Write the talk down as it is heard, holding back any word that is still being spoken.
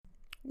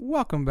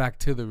Welcome back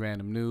to the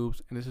Random Noobs,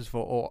 and this is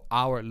for all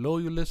our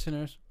loyal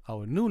listeners,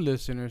 our new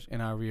listeners,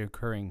 and our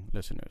reoccurring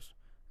listeners.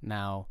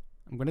 Now,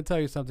 I'm going to tell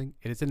you something.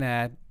 It is an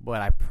ad, but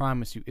I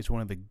promise you it's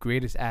one of the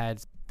greatest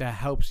ads that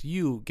helps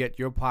you get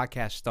your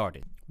podcast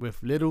started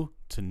with little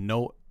to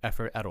no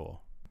effort at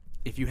all.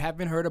 If you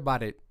haven't heard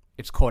about it,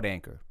 it's called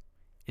Anchor.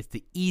 It's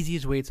the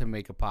easiest way to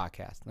make a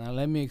podcast. Now,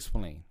 let me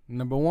explain.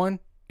 Number one,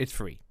 it's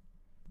free.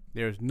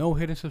 There's no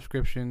hidden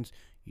subscriptions.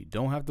 You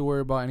don't have to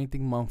worry about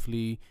anything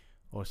monthly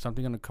or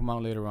something going to come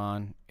out later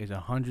on. Is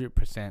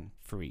 100%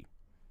 free.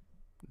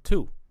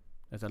 Two,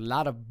 there's a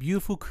lot of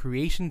beautiful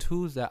creation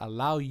tools that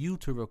allow you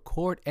to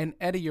record and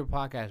edit your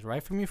podcast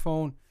right from your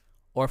phone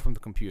or from the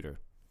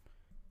computer.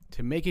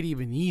 To make it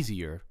even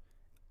easier,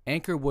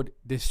 Anchor would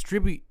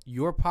distribute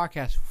your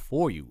podcast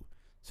for you.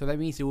 So that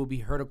means it will be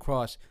heard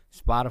across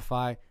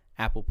Spotify,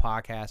 Apple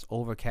Podcasts,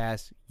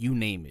 Overcast, you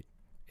name it.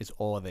 It's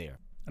all there.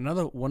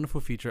 Another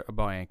wonderful feature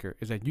about Anchor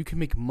is that you can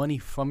make money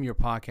from your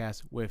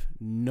podcast with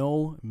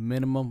no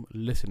minimum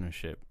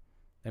listenership.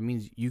 That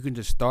means you can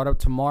just start up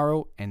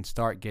tomorrow and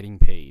start getting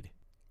paid.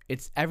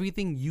 It's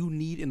everything you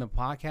need in the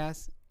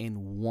podcast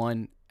in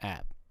one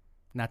app.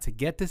 Now, to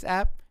get this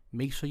app,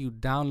 make sure you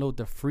download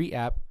the free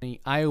app on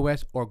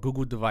iOS or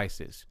Google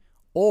devices.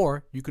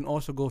 Or you can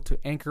also go to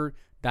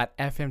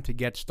anchor.fm to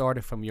get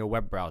started from your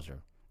web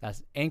browser.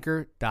 That's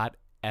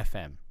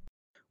anchor.fm.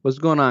 What's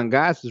going on,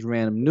 guys? This is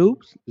Random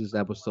Noobs. This is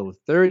episode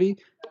 30,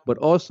 but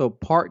also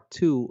part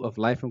 2 of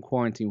Life in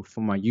Quarantine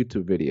for my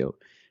YouTube video.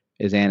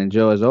 It's Ann and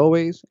Joe as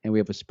always, and we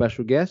have a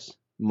special guest,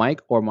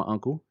 Mike, or my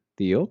uncle,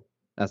 Theo.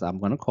 That's what I'm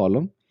going to call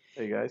him.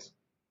 Hey, guys.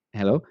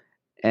 Hello.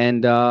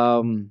 And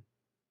I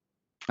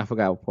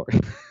forgot what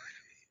part.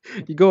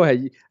 You go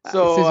ahead.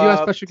 So since you're a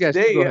special guest,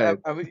 today, you go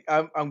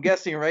ahead. I'm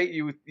guessing, right?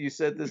 You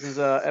said this is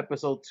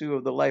episode 2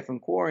 of the Life in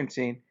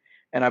Quarantine,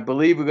 and I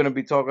believe we're going to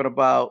be talking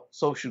about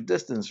social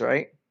distance,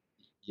 right?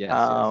 Yes.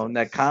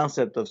 That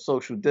concept of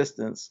social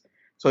distance.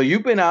 So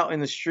you've been out in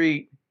the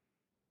street,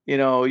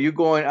 you're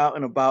going out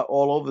and about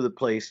all over the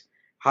place.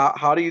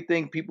 How do you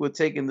think people are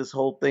taking this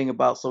whole thing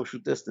about social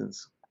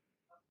distance?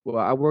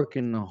 Well, I work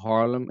in the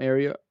Harlem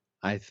area.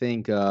 I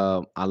think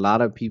a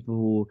lot of people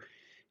who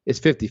it's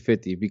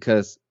 50-50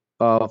 because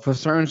for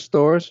certain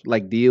stores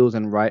like Deals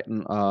and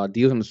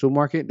Deals in the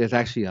supermarket, there's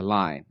actually a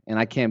line, and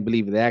I can't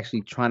believe it. They're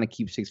actually trying to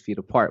keep 6 feet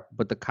apart,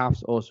 but the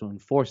cops also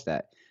enforce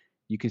that.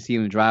 You can see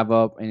them drive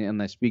up and on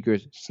the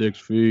speakers 6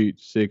 feet,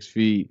 6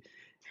 feet,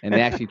 and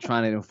they're actually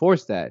trying to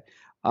enforce that.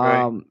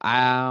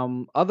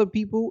 Right. Other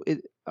people,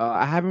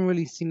 I haven't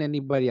really seen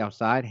anybody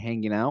outside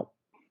hanging out.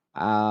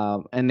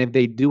 And if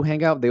they do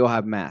hang out, they all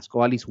have masks,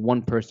 or at least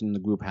one person in the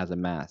group has a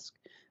mask.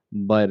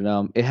 But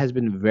it has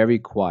been very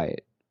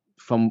quiet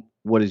from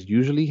what is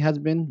usually has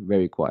been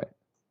very quiet.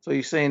 So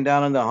you're saying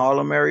down in the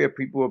Harlem area,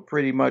 people are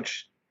pretty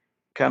much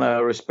kind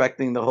of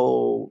respecting the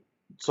whole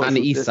social On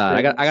the east side,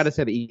 I got distance to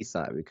say the east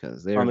side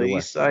because they're on the the east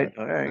west side.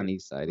 side. All right. On the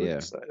east side, On the yeah.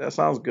 east side. That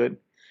sounds good.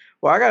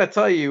 Well, I got to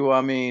tell you, I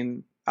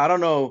mean, I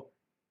don't know.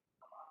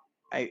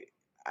 I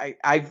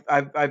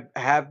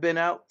have been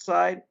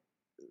outside,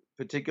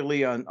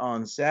 particularly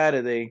on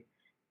Saturday.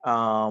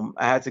 I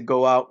had to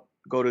go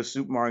to the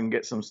supermarket and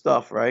get some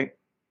stuff, right?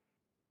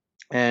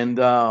 And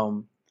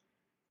I'm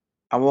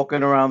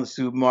walking around the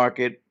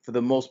supermarket. For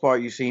the most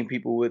part, you're seeing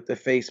people with the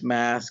face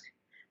mask,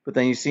 but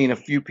then you're seeing a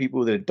few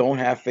people that don't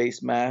have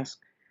face masks.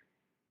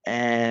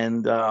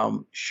 And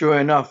sure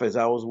enough, as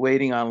I was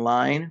waiting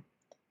online,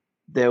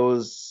 there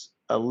was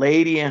a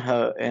lady and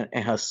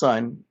her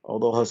son,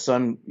 although her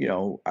son,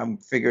 I'm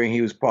figuring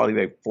he was probably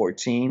like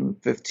 14,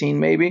 15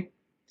 maybe.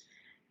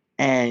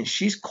 And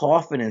she's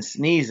coughing and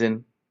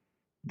sneezing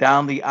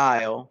down the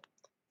aisle.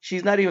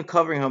 She's not even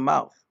covering her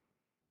mouth.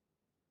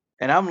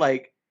 And I'm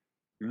like,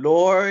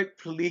 Lord,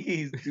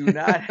 please do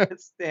not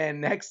stand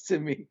next to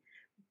me.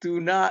 Do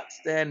not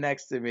stand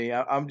next to me.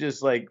 I'm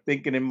just like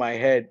thinking in my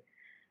head,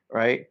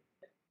 right?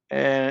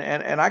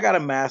 And I got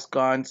a mask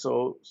on,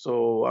 so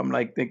I'm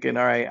like thinking,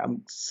 all right,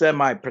 I'm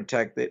semi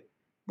protected,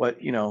 but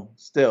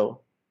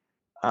still.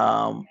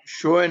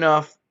 Sure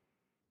enough,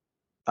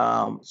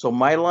 so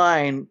my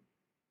line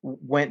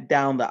went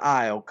down the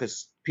aisle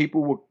because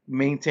people were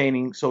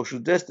maintaining social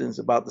distance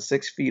about the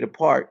 6 feet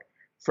apart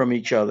from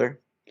each other,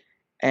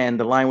 and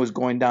the line was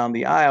going down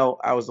the aisle.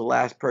 I was the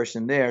last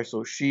person there,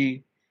 so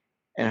she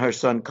and her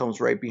son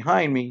comes right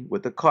behind me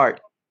with the cart.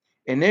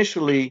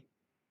 Initially,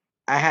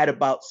 I had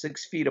about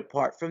 6 feet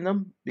apart from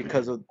them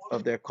because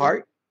of their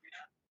cart.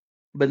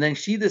 But then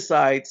she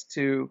decides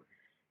to,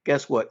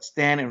 guess what,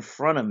 stand in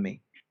front of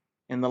me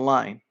in the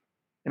line.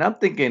 And I'm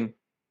thinking,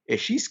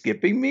 is she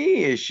skipping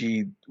me?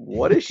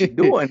 What is she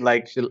doing?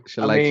 Like, she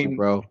I likes you, mean,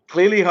 bro.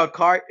 clearly her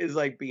cart is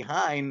like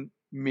behind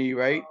me,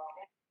 right?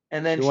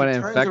 And then She she want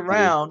to turns infect you.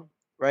 around,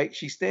 right?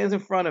 She stands in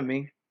front of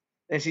me.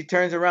 And she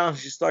turns around.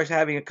 She starts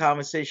having a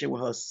conversation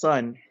with her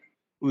son,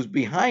 who's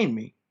behind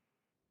me.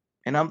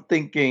 And I'm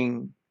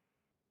thinking,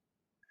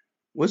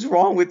 what's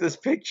wrong with this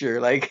picture?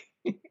 Like,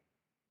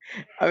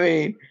 I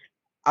mean,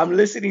 I'm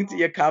listening to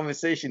your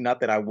conversation.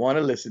 Not that I want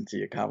to listen to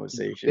your They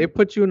conversation.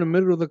 put you in the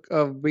middle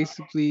of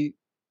basically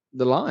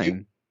the You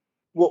line.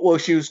 Well,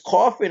 she was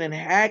coughing and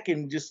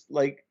hacking just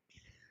like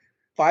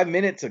 5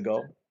 minutes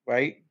ago,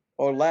 right,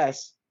 or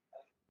less,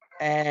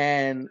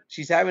 and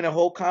she's having a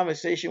whole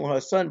conversation with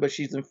her son, but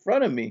she's in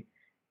front of me,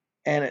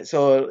 and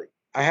so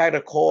I had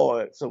a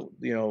call. So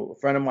a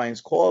friend of mine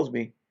calls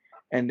me,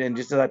 and then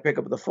just as I pick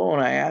up the phone,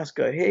 I ask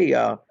her, "Hey,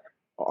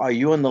 are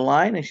you on the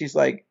line?" And she's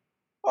like,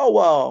 "Oh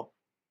well,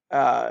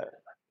 uh,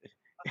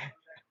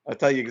 I'll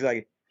tell you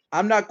exactly.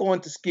 I'm not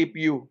going to skip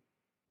you."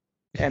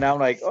 And I'm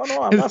like, "Oh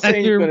no, I'm Is not that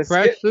saying you're your gonna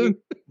skip me, impression?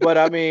 but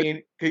I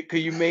mean, could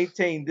you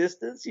maintain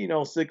distance?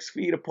 6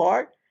 feet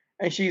apart?"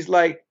 And she's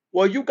like,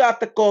 "Well, you got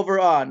the cover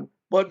on,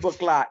 but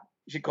clot."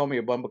 She called me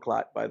a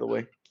bumbleclot, by the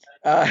way.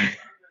 Uh,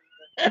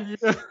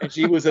 Yeah. and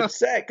she was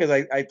upset because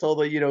I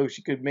told her,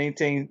 she could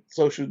maintain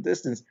social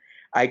distance.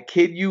 I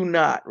kid you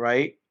not,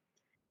 right?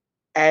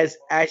 As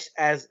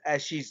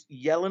she's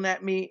yelling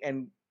at me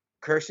and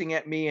cursing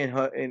at me in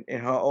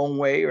her own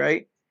way,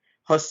 right?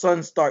 Her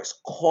son starts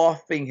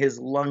coughing his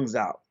lungs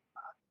out,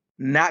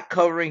 not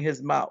covering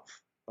his mouth.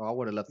 Oh, I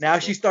would have left the Now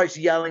she store. starts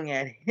yelling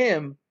at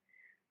him,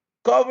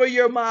 "Cover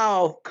your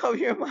mouth, cover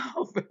your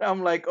mouth." And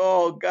I'm like,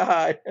 "Oh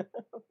God,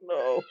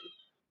 no,"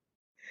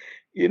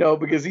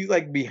 because he's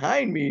like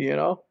behind me,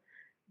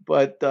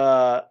 But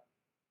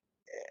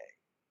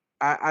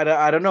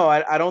I don't know.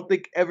 I don't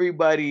think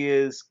everybody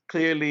is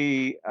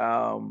clearly A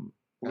lot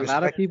of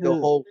respecting the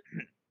people, whole.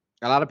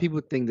 a lot of people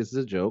think this is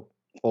a joke,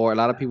 or a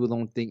lot of people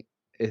don't think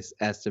it's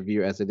as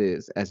severe as it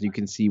is, as you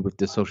can see with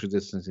the social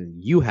distancing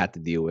you had to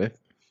deal with.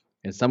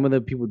 And some of the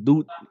people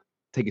do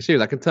take it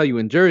serious. I can tell you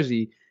in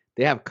Jersey,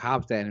 they have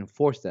cops that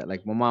enforce that.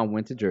 Like my mom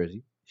went to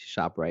Jersey, she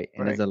shop right,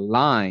 and there's Right. a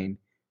line,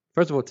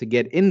 first of all, to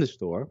get in the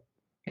store,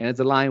 and there's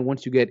a line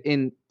once you get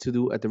in to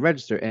do at the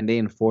register, and they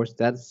enforce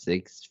that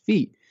 6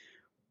 feet.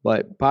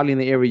 But probably in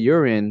the area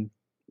you're in,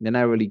 they're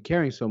not really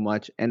caring so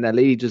much. And that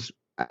lady just,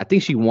 I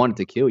think she wanted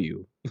to kill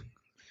you.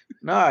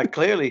 No,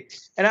 clearly,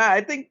 and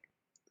I think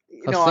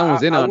Her son I,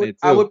 was in I on would it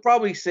I too. would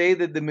probably say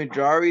that the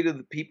majority of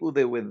the people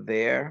that were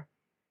there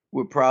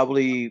were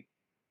probably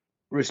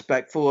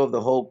respectful of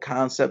the whole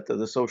concept of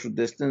the social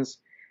distance,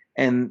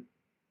 and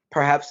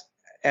perhaps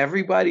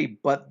everybody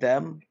but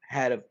them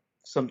had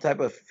some type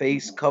of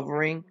face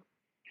covering.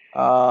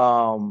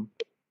 Um,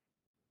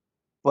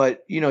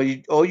 but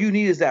all you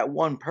need is that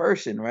one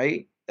person,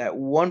 right? That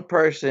one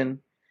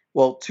person,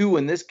 well, two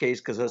in this case,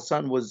 because her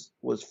son was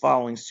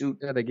following suit.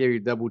 Yeah, they gave you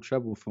double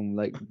trouble from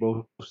like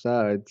both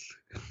sides.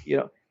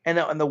 And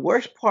the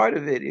worst part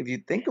of it, if you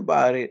think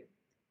about it,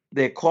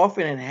 they're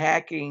coughing and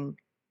hacking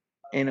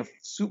in a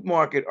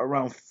supermarket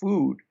around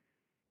food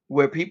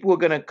where people are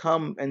going to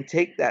come and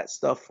take that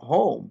stuff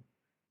home,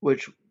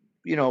 which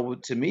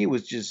to me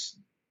was just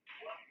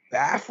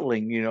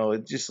baffling.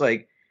 It's just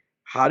like,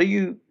 how do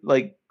you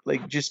like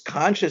just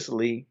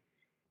consciously,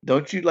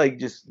 don't you like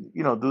just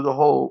do the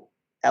whole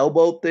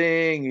elbow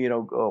thing,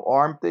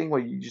 arm thing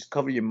where you just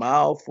cover your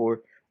mouth,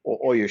 or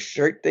your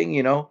shirt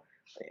thing,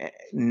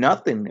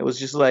 nothing. It was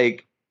just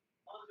like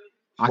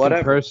I can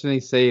whatever. personally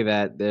say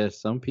that there's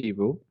some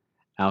people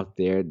out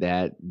there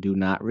that do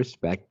not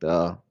respect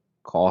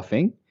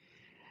coughing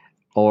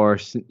or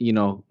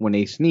when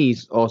they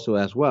sneeze also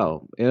as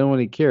well. They don't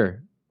really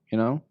care, you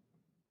know.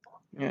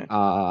 Yeah.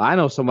 I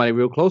know somebody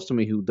real close to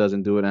me who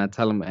doesn't do it, and I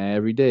tell them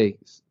every day,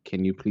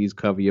 "Can you please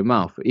cover your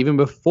mouth?" Even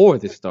before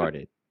this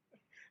started.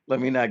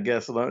 Let me not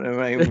guess. Let me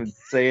not even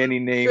say any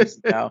names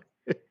now.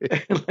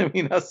 Let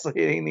me not say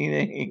any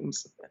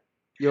names.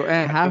 Yo,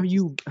 and I can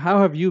just how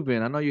have you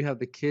been? I know you have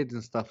the kids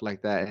and stuff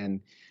like that,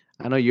 and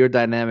I know your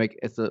dynamic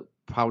is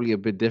probably a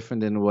bit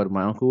different than what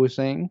my uncle was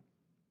saying.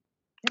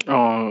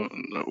 Um,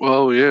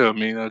 well, yeah, I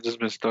mean, I've just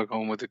been stuck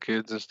home with the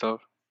kids and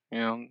stuff.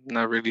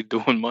 Not really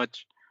doing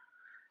much.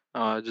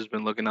 I've just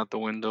been looking out the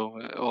window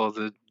at all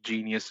the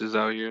geniuses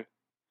out here.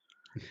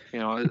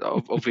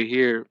 Over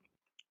here,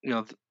 you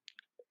know, th-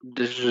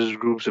 there's just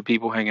groups of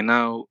people hanging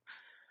out.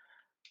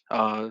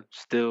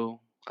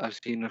 Still, I've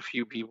seen a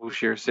few people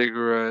share a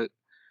cigarette,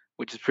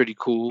 which is pretty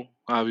cool.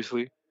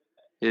 Obviously,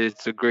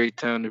 it's a great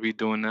time to be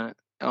doing that.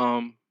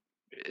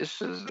 It's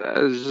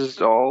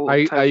just all Are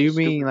types of you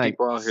mean stupid like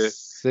people out here.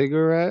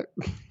 cigarette?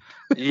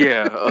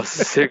 Yeah, a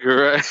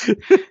cigarette.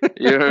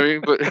 You know what I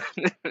mean?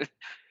 But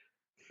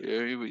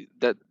yeah,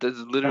 that's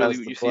literally pass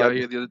what the you see out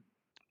plug.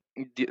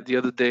 here. The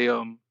other day,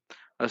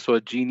 I saw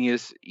a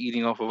genius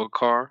eating off of a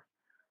car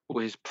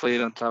with his plate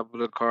on top of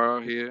the car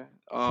out here.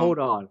 Hold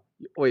on.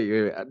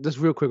 Wait. Just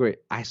real quick, wait.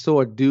 I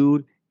saw a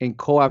dude in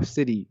Co-op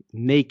City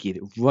naked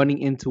running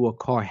into a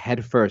car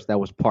head first that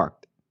was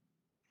parked.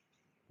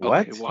 Okay,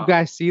 What? You wow.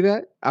 guys see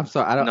that? I'm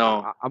sorry. I don't.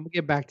 No, I'm gonna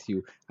get back to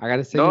you. I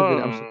gotta send you a no,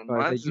 video. no, I'm so no.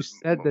 sorry. That Mine's you just,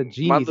 said the my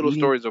genius little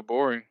eating. stories are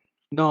boring.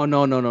 No.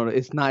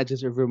 It's not.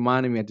 Just it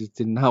reminded me. I just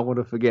did not want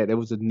to forget. There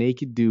was a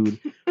naked dude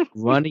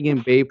running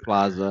in Bay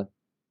Plaza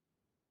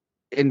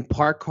in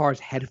parked cars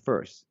head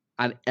first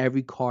on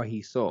every car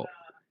he saw.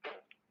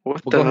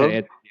 What But go the ahead, hell?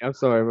 Ed. I'm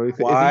sorry, bro. If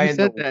Why you in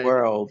the said that,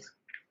 world?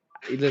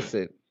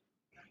 listen.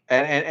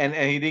 And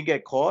he didn't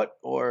get caught,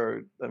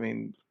 or I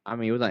mean, I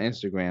mean, it was on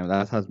Instagram.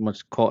 That's how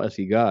much caught as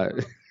he got.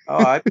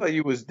 Oh, I thought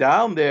you was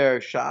down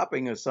there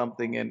shopping or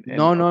something, and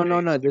No, no, okay, no,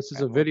 so no. you This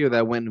is a went. video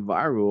that went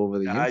viral over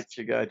the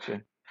Insta.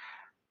 Gotcha.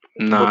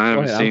 No, But I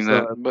go haven't ahead. I'm seen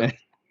that. sorry, But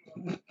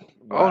man.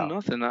 oh, Wow.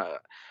 nothing.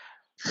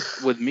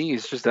 With me,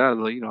 it's just that,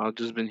 like, I've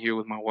just been here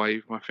with my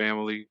wife, my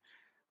family.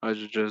 I was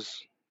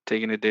just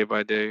taking it day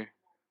by day,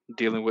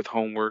 dealing with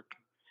homework,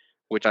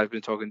 which I've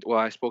been talking. Well,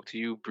 I spoke to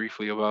you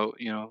briefly about.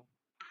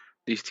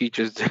 These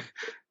teachers,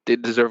 they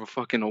deserve a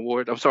fucking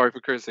award. I'm sorry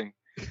for cursing.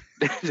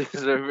 They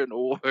deserve an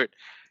award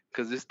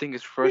because this thing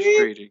is Beep,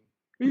 frustrating.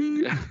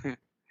 beep.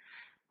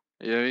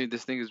 Yeah, I mean,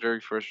 this thing is very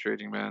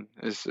frustrating, man.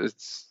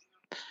 It's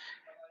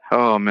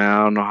oh man,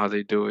 I don't know how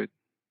they do it,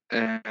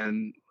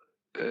 and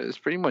it's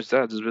pretty much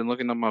that. Just been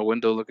looking out my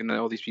window, looking at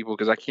all these people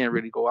because I can't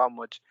really go out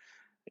much,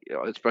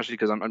 especially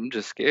because I'm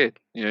just scared,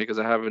 because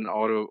I have an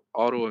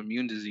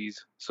autoimmune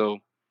disease. So,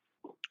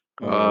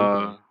 Oh,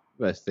 okay. uh,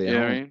 Better stay at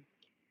yeah, I home. mean,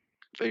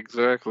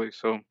 exactly.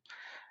 So,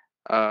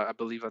 I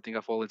think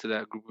I fall into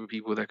that group of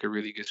people that could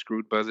really get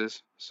screwed by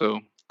this. So,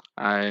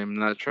 I'm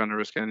not trying to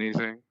risk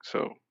anything.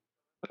 So.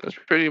 That's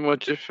pretty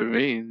much it for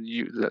me.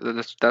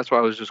 That's why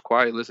I was just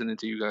quiet listening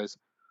to you guys.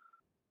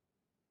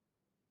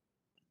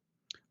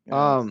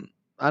 Yes.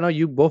 I know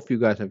you both you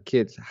guys have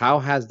kids. How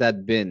has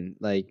that been?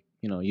 Like,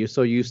 you're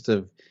so used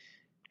to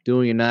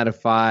doing your 9 to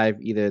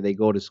 5. Either they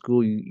go to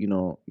school,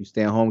 you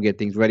stay at home, get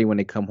things ready when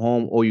they come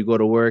home, or you go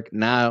to work.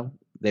 Now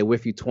they're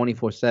with you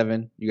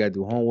 24/7. You gotta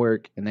do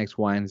homework and X,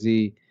 Y, and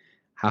Z.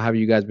 How have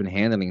you guys been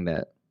handling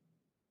that?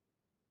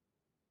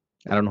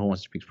 I don't know who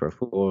wants to speak first.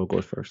 Who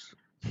goes first?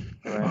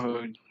 Right.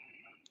 Uh,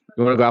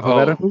 You want to go oh,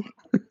 alphabetical?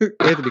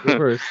 Anthony, go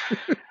first.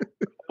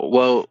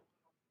 well,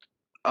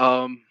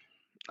 um,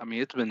 I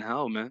mean, it's been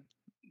hell, man.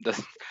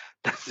 That's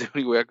that's the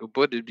only way I could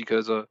put it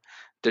because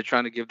they're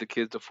trying to give the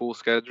kids a full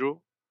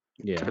schedule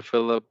Yeah. to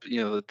fill up,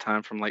 the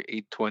time from like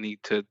 8:20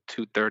 to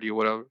 2:30 or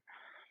whatever.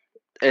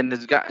 And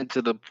it's gotten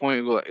to the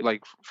point where,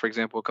 like, for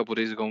example, a couple of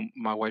days ago,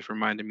 my wife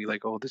reminded me,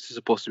 like, oh, this is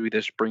supposed to be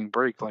their spring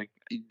break. Like,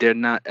 they're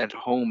not at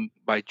home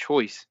by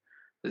choice.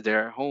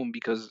 They're at home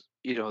because,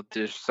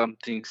 there's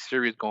something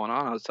serious going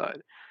on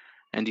outside.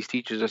 And these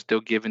teachers are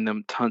still giving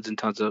them tons and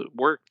tons of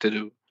work to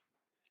do.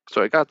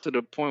 So I got to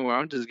the point where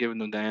I'm just giving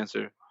them the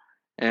answer.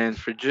 And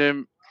for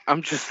Jim,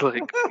 I'm just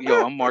like,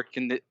 yo, I'm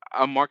marking it.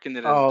 I'm marking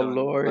it as Oh done.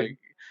 Lord. Like,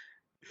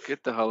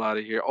 get the hell out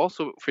of here.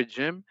 Also, for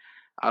Jim,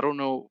 I don't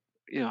know,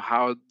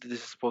 how this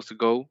is supposed to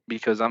go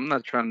because I'm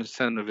not trying to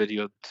send a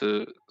video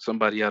to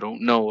somebody I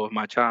don't know of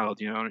my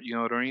child. You know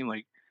what I mean?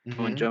 Like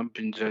doing Hmm.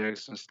 jumping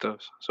jacks and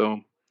stuff.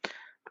 So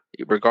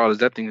regardless,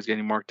 that thing is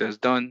getting marked as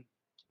done.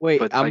 Wait,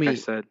 But I like I mean,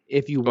 said,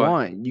 if you go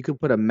want, you could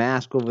put a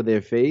mask over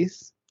their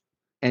face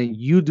and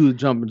you do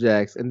jumping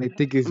jacks, and they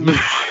think it's you.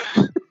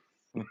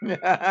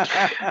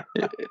 ahead.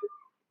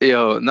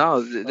 Yo,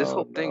 no, this Oh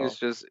whole thing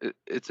is no. just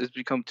it's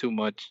become too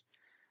much.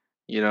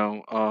 You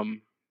know,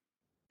 um,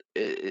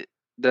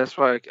 that's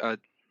why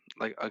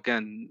like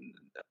again,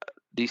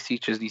 these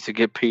teachers need to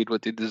get paid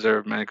what they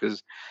deserve, man.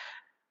 Because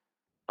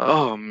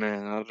oh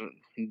man,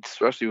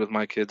 especially with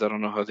my kids, I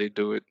don't know how they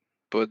do it,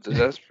 but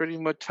that's pretty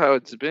much how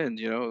it's been.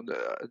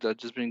 I've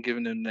just been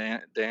giving them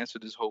the answer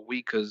this whole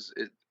week because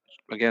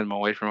again, my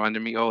wife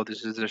reminded me, oh,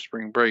 this is their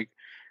spring break,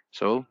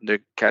 so they're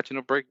catching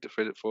a break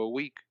for a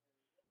week.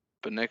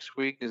 But next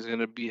week is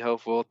gonna be hell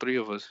for all three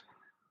of us.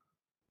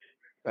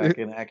 Back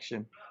in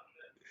action.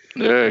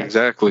 Yeah, Back in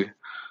exactly. action.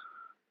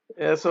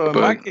 Yeah, so in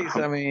my But case,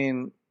 I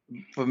mean,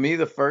 for me,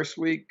 the first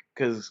week,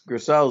 because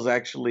Grisel's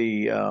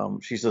actually,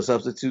 she's a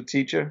substitute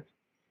teacher.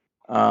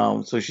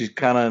 So she's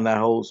kind of in that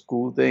whole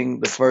school thing.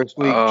 The first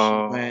week she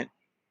uh, went,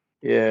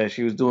 yeah,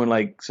 she was doing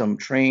like some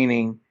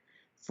training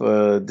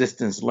for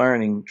distance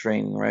learning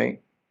training,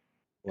 right?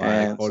 Wow, they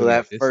And call so it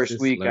that first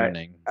distance week,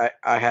 learning.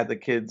 I had the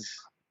kids.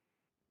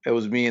 It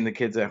was me and the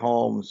kids at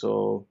home,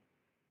 so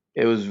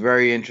it was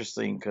very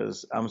interesting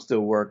because I'm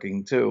still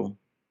working too.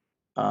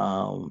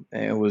 And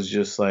it was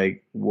just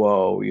like,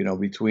 whoa,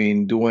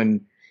 between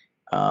doing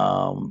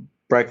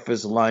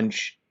breakfast,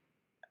 lunch,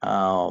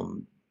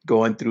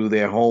 going through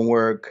their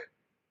homework,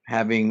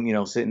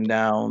 having, sitting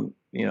down,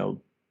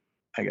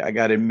 I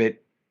got to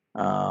admit,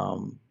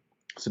 um,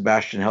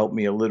 Sebastian helped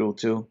me a little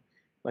too.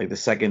 Like the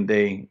second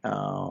day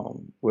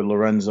with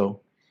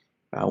Lorenzo,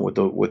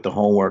 with the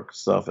homework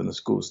stuff and the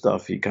school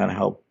stuff, he kind of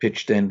helped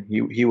pitched in.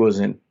 He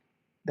wasn't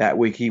that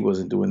week. He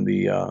wasn't doing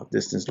the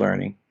distance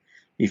learning.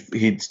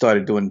 He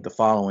started doing it the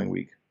following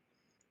week.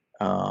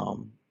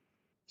 Um,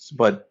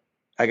 but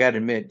I got to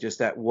admit, just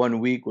that one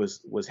week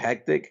was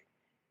hectic.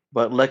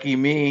 But lucky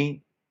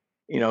me,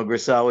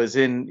 Grisel is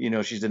in.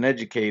 She's an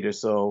educator,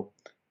 so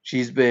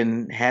she's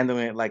been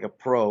handling it like a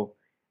pro.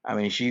 I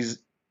mean, she's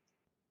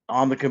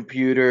on the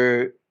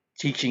computer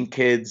teaching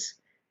kids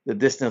the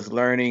distance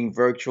learning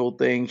virtual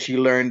thing. She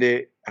learned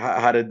it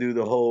how to do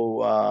the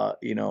whole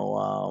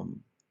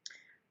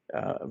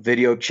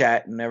video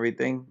chat and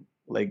everything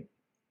like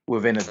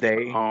within a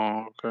day.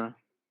 oh, okay.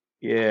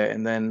 Yeah,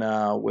 and then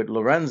with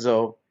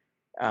Lorenzo,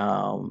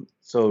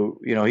 so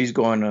he's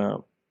going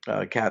to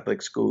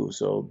Catholic school,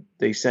 so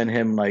they send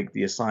him like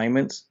the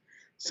assignments.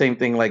 Same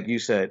thing like you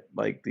said,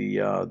 like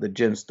the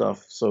gym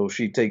stuff. So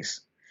she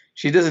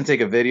doesn't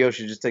take a video,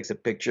 she just takes a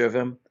picture of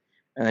him,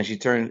 and then she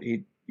turns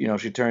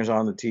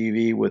on the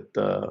TV with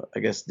I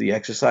guess the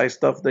exercise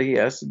stuff that he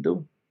has to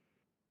do.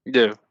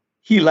 Yeah.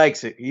 He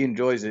likes it. He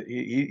enjoys it.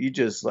 He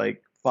just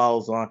like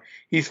follows on.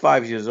 He's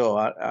 5 years old.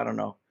 I don't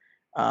know.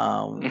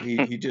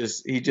 He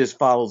just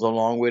follows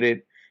along with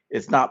it.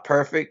 It's not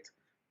perfect,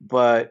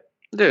 but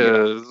you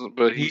know Yeah,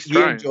 but he's he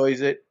trying.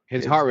 enjoys it.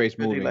 His It's heart rate's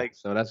really moving, like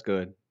so that's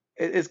good.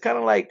 it's kind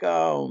of like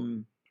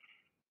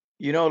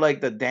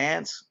like the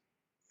dance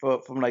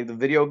from like the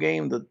video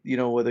game,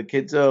 where the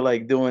kids are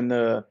like doing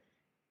the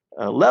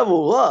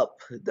level up,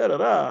 da da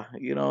da.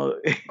 Yeah,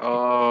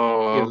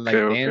 Oh, okay, like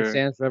Dance okay.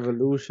 Dance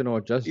Revolution or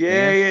Just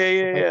Yeah, Dance,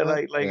 yeah, stuff yeah,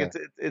 like yeah. that. Like Yeah.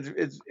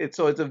 it's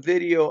a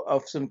video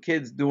of some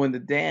kids doing the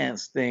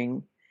dance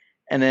thing,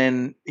 and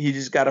then he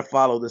just got to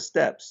follow the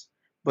steps.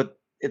 But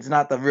it's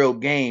not the real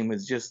game.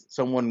 It's just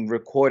someone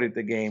recorded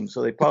the game,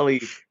 so they're probably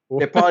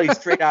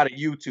straight out of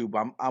YouTube.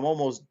 I'm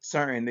almost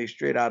certain they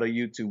straight out of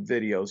YouTube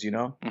videos.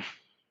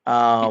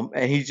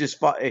 And he's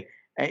just and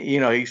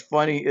he's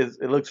funny.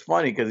 It looks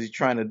funny because he's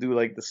trying to do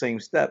like the same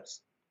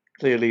steps.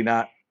 Clearly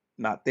not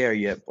there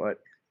yet, but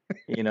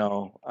you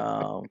know,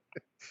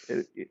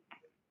 it,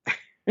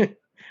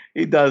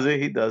 he does it.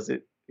 He does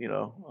it.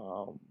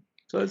 So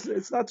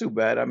it's not too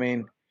bad. I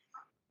mean,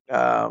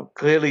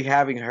 clearly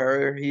having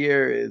her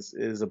here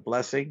is a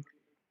blessing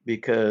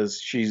because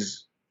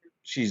she's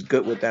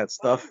good with that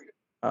stuff,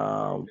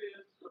 um,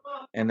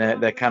 and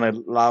that kind of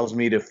allows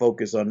me to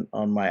focus on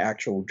my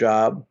actual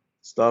job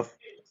stuff.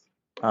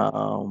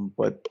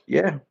 But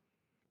yeah,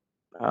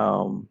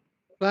 um,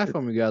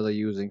 Platform you guys are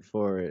using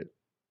for it?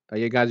 Are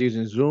you guys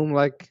using Zoom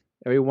like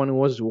everyone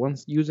was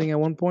once using at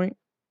one point?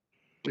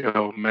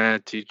 Yo,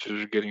 mad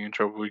teachers are getting in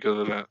trouble because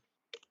of that.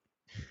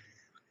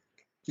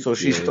 so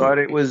she Yeah.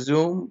 started with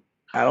Zoom.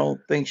 I don't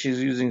think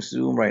she's using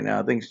Zoom right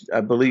now.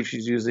 I believe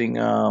she's using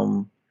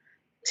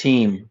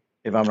Team,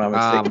 if I'm not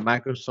mistaken.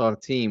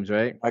 Microsoft Teams,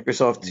 right?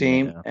 Microsoft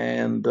Team, Yeah.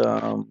 and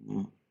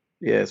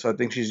yeah, so I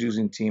think she's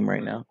using Team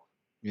right now.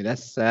 Yeah,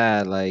 that's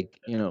sad. Like,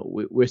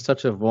 we're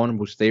such a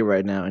vulnerable state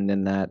right now, and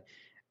then that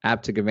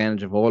app took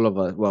advantage of all of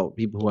us. Well,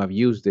 people who have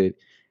used it,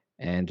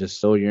 and just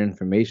sold your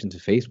information to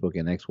Facebook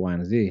and X, Y,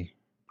 and Z.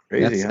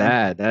 Crazy, That's huh?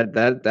 sad.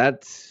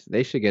 That's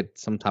they should get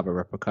some type of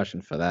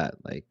repercussion for that.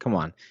 Like, come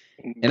on.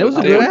 And it But was a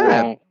I they good don't know.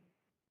 app. won't.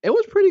 It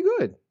was pretty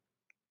good.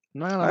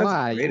 I'm not gonna That's a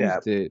lie, I great app.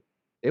 used it.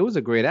 It was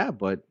a great app,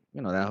 but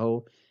that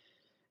whole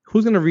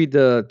who's gonna read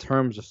the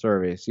terms of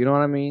service? You know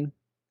what I mean?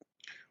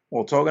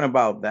 Well, talking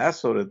about that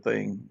sort of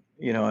thing,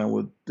 and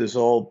with this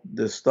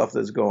stuff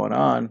that's going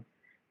on,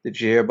 did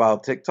you hear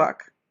about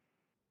TikTok?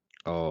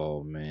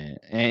 Oh man.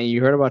 And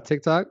you heard about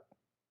TikTok?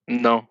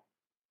 No.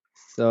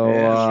 So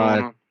Yeah. What's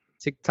going on?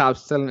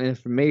 TikTok's selling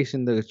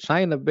information to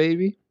China,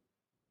 baby.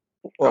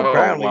 Well, Oh, wow,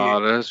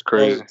 apparently, that's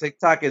crazy.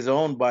 TikTok is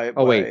owned by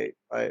Oh wait,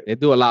 they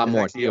do a lot is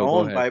more. actually Theo, go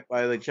owned ahead.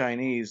 by the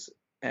Chinese,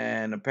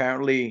 and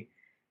apparently,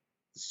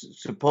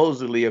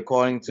 supposedly,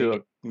 according to a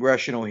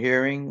congressional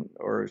hearing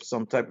or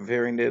some type of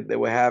hearing that they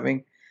were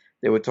having,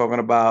 they were talking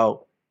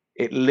about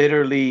it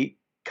literally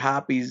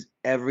copies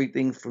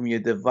everything from your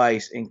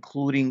device,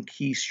 including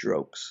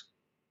keystrokes.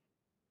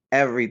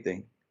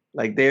 Everything.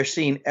 Like they're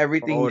seeing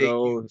everything that you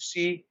Photos.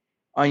 see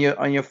on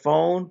your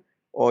phone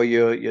or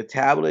your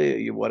tablet or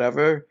your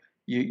whatever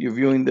you're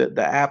viewing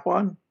the app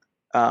on.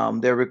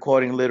 They're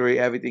recording literally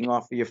everything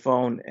off of your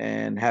phone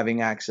and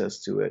having access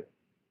to it.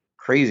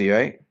 Crazy,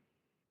 right?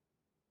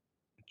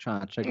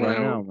 Trying to check You right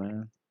know, now,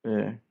 man.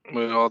 Yeah.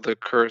 with all the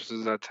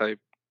curses I type,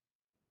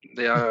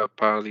 they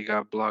probably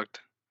got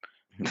blocked.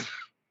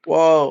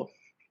 Well,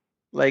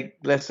 like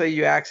let's say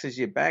you access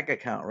your bank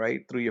account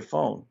right through your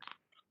phone.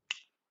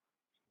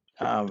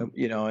 The,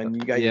 And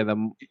you got yeah,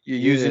 your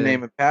yeah.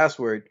 username and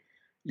password.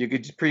 You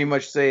could just pretty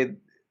much say,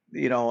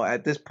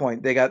 at this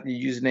point they got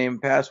your username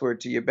and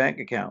password to your bank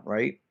account,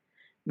 right?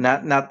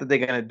 Not that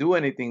they're gonna do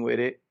anything with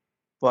it,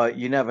 but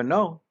you never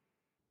know.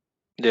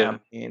 Yeah. I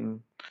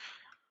mean,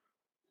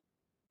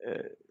 uh,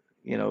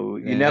 you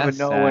Man, never that's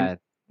know when sad.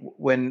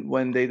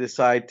 when they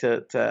decide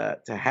to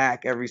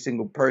hack every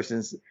single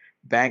person's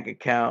bank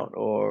account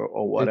or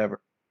The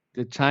whatever.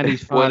 the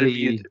Chinese What if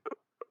you? finally.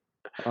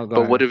 Oh, go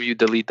But what ahead. if you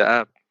delete the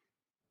app?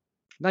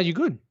 No, you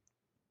good.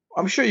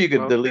 I'm sure you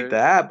could delete Okay.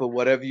 the app, but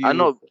I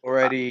know.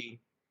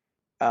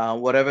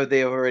 whatever they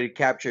have already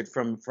captured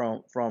from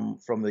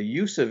the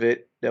use of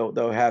it,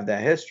 they'll have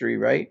that history,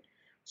 right?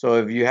 So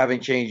if you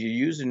haven't changed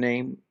your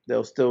username,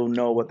 they'll still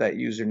know what that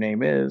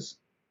username is.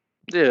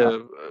 Uh, Yeah,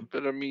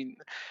 but I mean,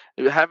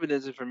 having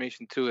this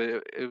information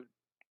too,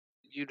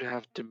 you'd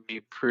have to be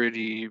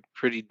pretty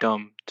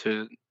dumb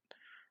to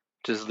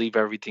just leave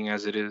everything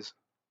as it is.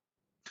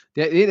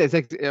 Yeah, it's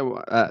like,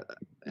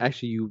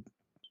 actually you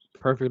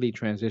perfectly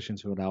transitioned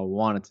to what I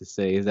wanted to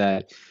say is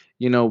that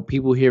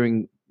people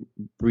hearing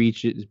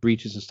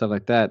breaches and stuff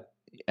like that.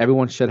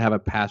 Everyone should have a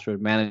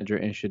password manager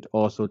and should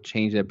also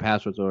change their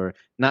passwords or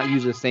not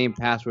use the same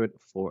password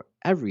for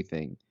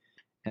everything.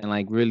 And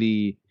like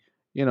really,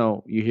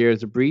 you hear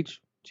it's a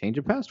breach, change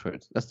your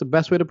passwords. That's the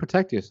best way to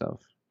protect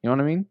yourself. You know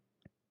what I mean?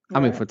 I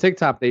mean, Right. for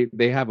TikTok,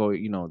 they have a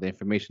the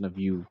information of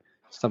you,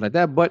 stuff like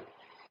that. But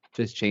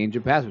just change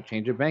your password,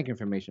 change your bank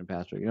information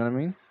password. You know what I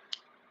mean?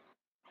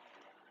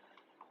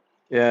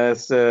 Yeah,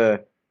 it's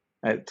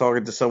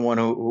talking to someone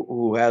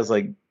who has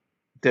like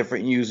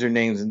different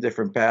usernames and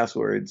different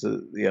passwords.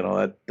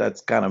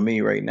 That's kind of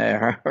me right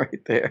now,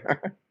 right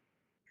there.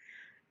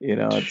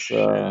 It's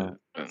Shit.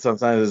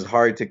 sometimes it's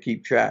hard to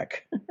keep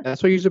track.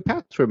 That's why you use a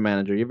password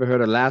manager. You ever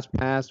heard of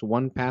LastPass,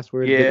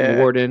 1Password, Yeah,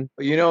 Bitwarden?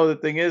 but the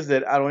thing is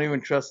that I don't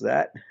even trust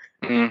that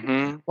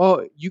Mm-hmm.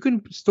 Well, you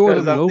can store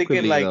because them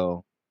locally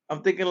though.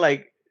 I'm thinking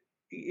like,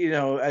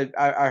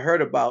 I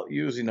heard about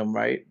using them,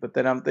 right? But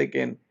then I'm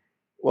thinking,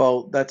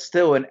 well, that's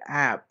still an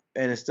app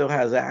and it still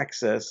has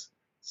access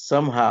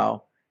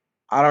somehow.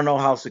 I don't know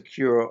how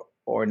secure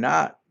or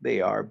not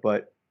they are,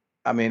 but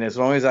I mean, as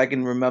long as I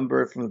can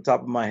remember it from the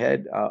top of my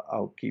head,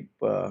 I'll keep.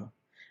 But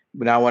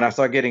now, when I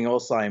start getting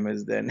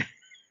Alzheimer's, then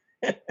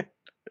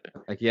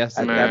Like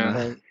yesterday, at you that know.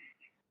 Man, point,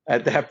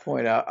 at that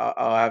point,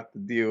 I'll have to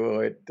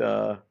deal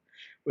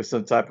with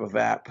some type of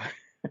app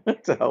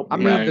to help I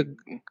me mean, out. the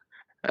man.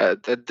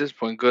 At this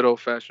point, good old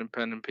fashioned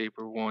pen and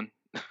paper won.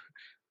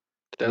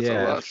 That's a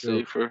yeah, lot that's true.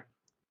 safer.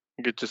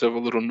 Get yourself a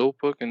little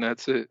notebook and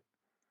that's it.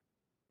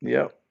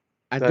 Yep,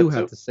 I do that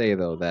have too. to say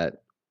though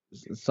that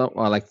some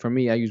like for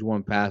me, I use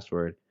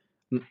 1Password.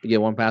 Yeah,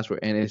 1Password,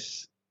 and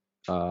it's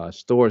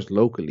stores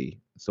locally,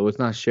 so it's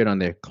not shit on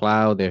their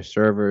cloud. Their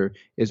server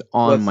is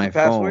on What's the my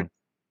password?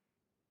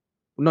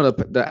 phone. No,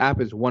 the app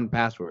is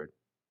 1Password.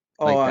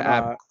 Oh, Like I the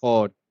app know.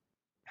 called.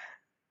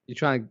 You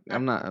trying?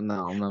 I'm not.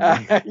 No, I'm not.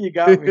 Man. You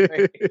got me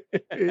right.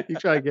 You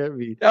try to get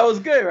me. That was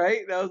good,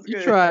 right? That was You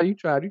good. try. You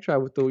try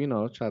with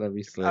the try to be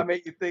I slick.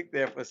 made you think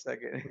there for a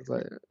second. It's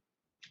like,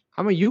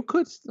 I mean, you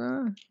could.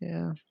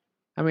 Yeah.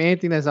 I mean,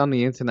 anything that's on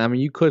the internet. I mean,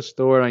 you could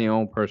store it on your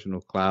own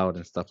personal cloud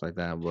and stuff like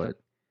that, but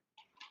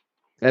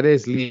that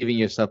is leaving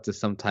yourself to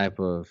some type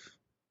of,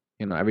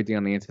 everything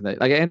on the internet.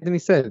 Like Anthony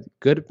said,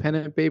 good pen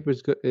and paper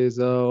is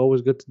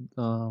always good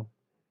to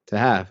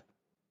have.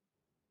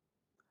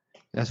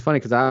 That's funny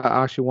because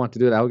I actually want to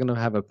do that. I was gonna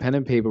have a pen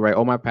and paper, write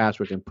all my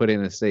passwords, and put it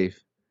in a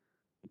safe.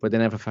 But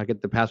then if I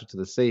get the password to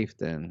the safe,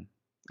 then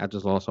I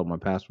just lost all my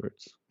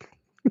passwords.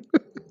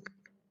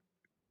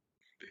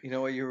 You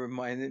know what you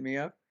reminded me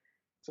of?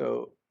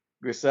 So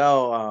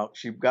Griselle,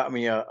 she got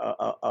me a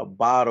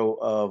bottle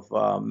of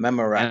And it,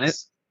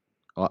 Memorex.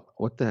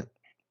 what the?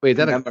 Wait, is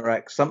that a?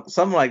 Memorex,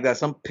 something like that.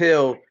 Some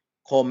pill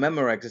called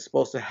Memorex is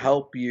supposed to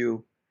help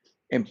you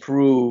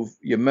improve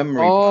your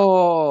memory power.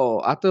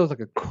 Oh, I thought it was like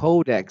a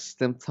codex,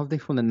 something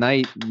from the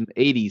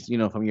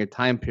 80s, from your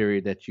time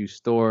period that you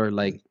store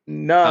like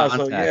No, so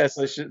contact.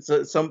 yeah,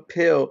 so some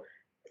pill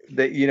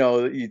that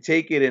you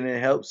take it and it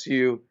helps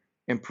you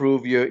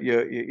improve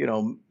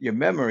your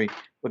memory.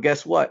 But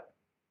guess what?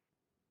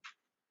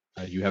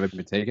 You haven't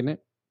been taking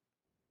it?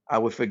 I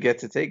would forget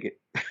to take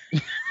it.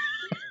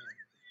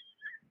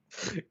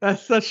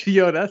 That's such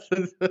Yeah, that's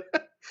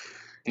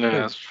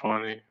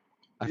funny.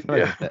 I feel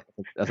Yeah. like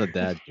that's a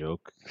dad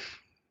joke.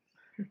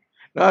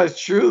 No, it's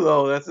true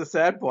though. That's the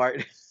sad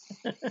part.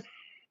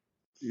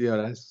 Yeah,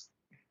 that's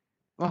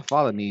my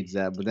father needs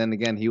that, but then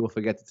again, he will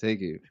forget to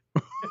take it.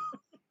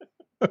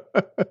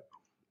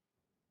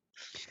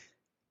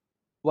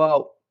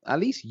 Well, at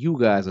least you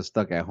guys are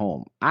stuck at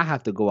home. I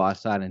have to go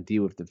outside and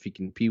deal with the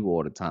freaking people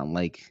all the time.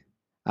 Like,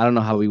 I don't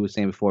know how we were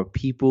saying before,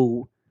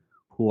 people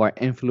who are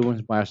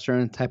influenced by a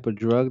certain type of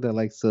drug that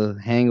likes to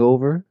hang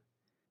over.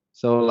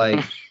 So,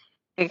 like,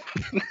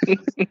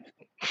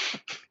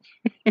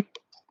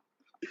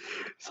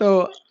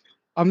 so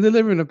I'm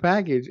delivering a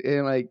package,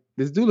 and like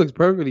this dude looks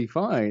perfectly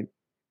fine.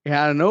 And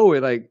out of nowhere,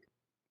 like,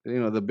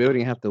 the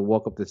building have to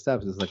walk up the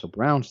steps. It's like a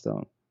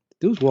brownstone.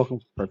 The dude's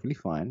walking perfectly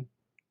fine.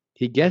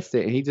 He gets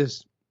there, and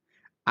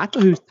I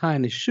thought he was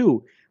tying his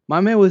shoe.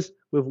 My man was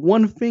with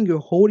one finger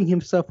holding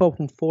himself up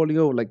from falling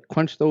over, like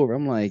crunched over.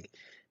 I'm like,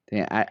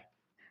 damn,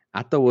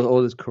 I thought with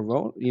all this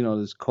corona,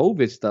 this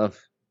COVID stuff,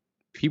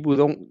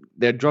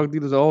 their drug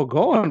dealers are all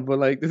gone, but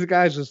like this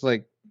guy's just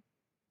like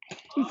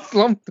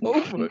slumped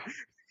over.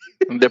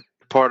 They're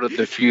part of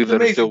the few It's that are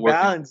amazing still working.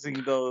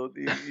 balancing though.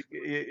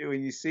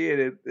 When you see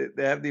it,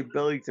 they have the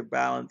ability to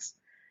balance,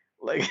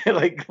 like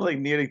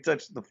nearly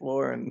touch the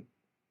floor and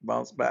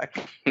bounce back.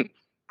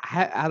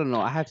 I don't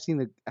know. I have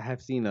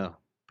seen a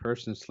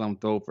person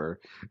slumped over.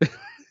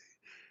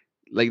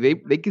 Like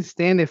they can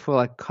stand there for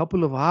like a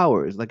couple of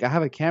hours. Like I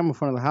have a camera in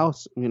front of the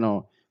house,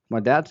 my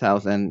dad's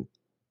house, and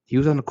he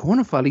was on the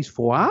corner for at least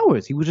 4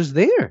 hours. He was just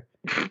there,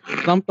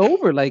 slumped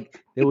over.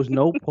 Like there was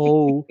no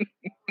pole.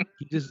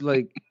 He just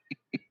like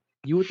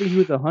you would think he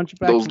was a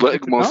hunchback Those from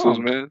leg Notre muscles,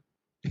 Dame. man.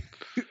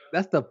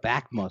 That's the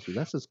back muscle.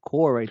 That's his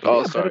core right there.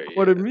 Oh, He got better sorry.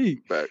 core Yeah. than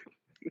me. Back.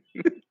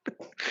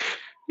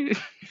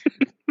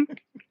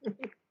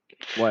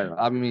 What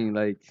I mean,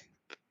 like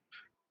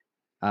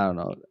I don't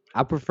know.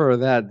 I prefer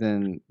that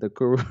than the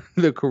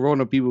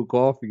Corona people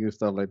coughing and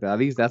stuff like that. At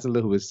least that's a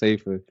little bit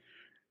safer,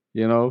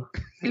 Yeah.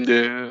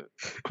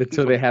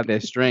 until they have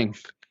their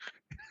strength.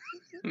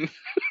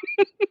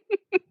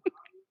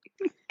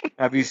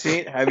 Have you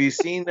seen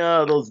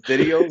those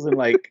videos and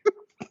like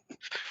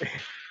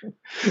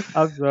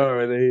I'm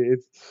sorry,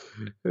 it's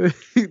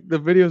the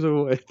videos are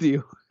what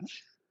you.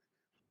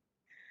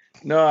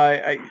 no,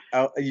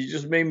 you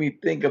just made me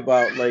think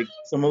about like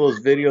some of those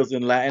videos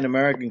in Latin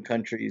American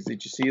countries.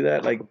 Did you see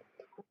that? Like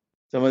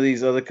some of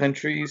these other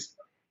countries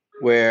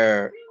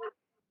where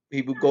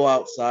people go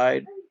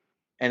outside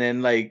and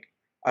then like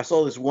I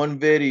saw this one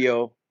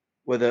video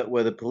where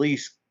the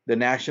police, the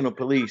national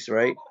police,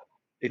 right?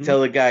 They Hmm?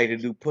 tell the guy to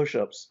do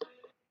push-ups,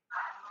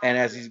 and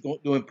as he's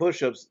doing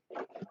push-ups,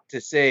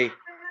 to say,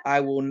 "I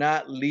will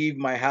not leave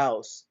my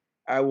house.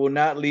 I will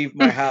not leave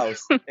my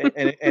house."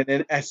 And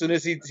then as soon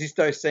as he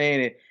starts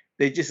saying it,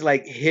 they just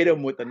like hit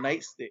him with a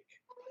nightstick.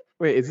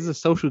 Wait, is this a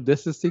social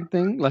distancing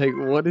thing? Like,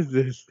 what is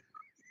this?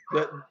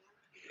 But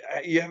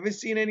you haven't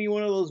seen any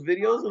one of those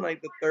videos in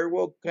like the third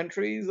world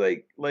countries,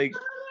 like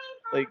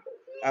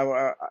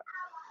our,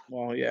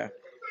 well, yeah,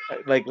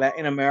 like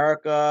Latin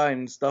America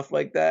and stuff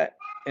like that,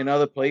 and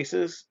other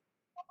places.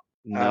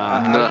 Nah, I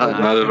I don't haven't. know Nah, I which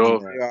not at haven't seen all.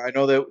 countries that.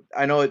 they are.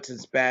 I know it's in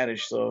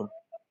Spanish, so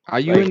Are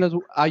you like in those?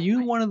 Are you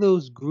in one of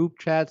those group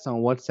chats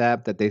on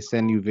WhatsApp that they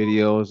send you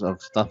videos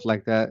of stuff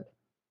like that?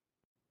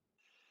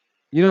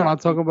 You know what I'm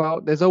talking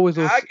about? There's always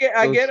I get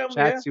those them,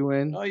 yeah. chats you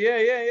in. Oh yeah.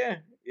 You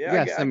Yeah,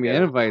 gotta I send me get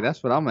an them. invite.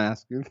 That's what I'm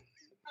asking.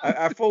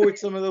 I forward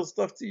some of those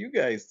stuff to you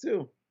guys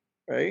too,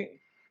 right?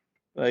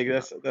 Like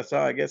that's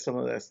how I get some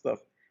of that stuff.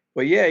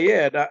 But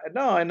yeah,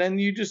 no, and then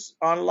you just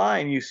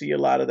online you see a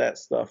lot of that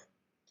stuff.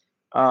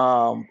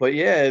 But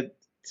yeah,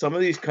 some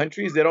of these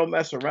countries they don't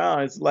mess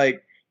around. It's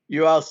like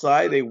you're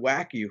outside, they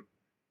whack you.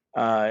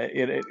 Like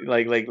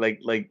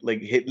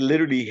hit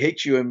literally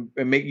hit you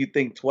and make you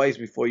think twice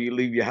before you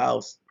leave your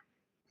house.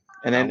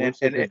 And I then wish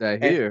they did that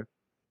and, here.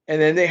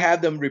 and then they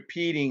have them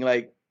repeating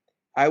like,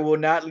 "I will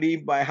not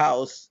leave my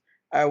house.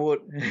 I would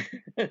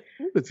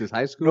This is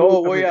high school.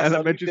 no I voy mean, a salir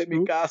elementary de mi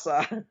school.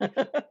 casa."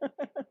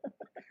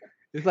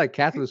 It's like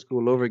Catholic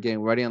school over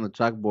again, writing on the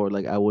chalkboard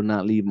like, "I will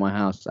not leave my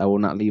house. I will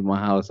not leave my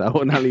house. I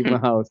will not leave my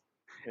house."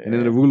 And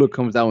then the Yeah. ruler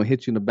comes out and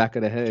hits you in the back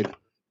of the head.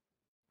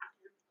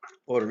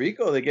 Puerto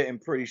Rico, they're getting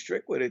pretty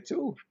strict with it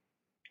too.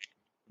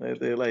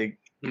 They're like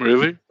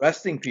Really?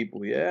 arresting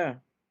people. Yeah,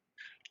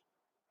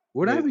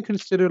 Would that be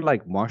considered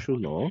like martial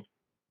law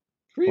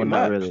pretty or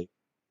not much, really?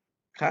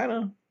 kind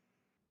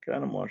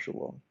of martial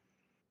law.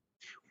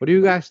 What do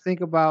you guys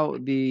think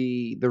about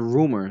the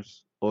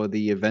rumors or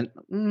the event?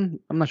 I'm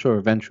not sure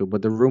eventual,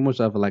 but the rumors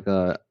of like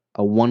a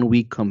 1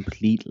 week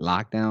complete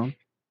lockdown.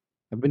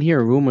 I've been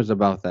hearing rumors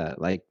about that,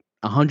 like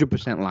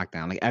 100%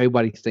 lockdown, like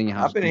everybody stay in your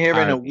I've house been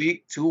hearing a entirely.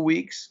 week, 2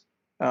 weeks,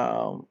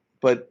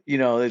 but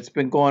it's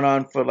been going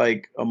on for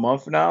like a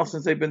month now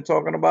since they've been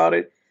talking about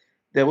it.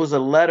 There was a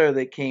letter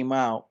that came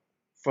out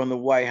from the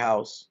White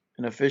House,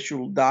 an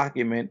official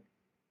document.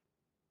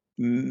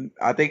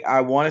 I think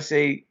I want to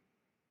say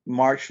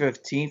March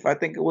 15th, I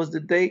think it was the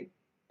date,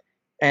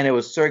 and it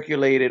was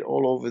circulated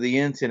all over the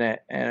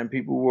internet, and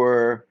people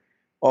were,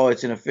 oh,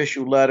 it's an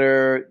official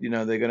letter.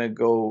 They're gonna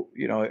go.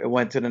 It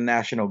went to the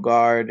National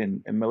Guard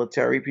and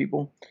military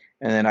people,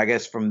 and then I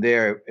guess from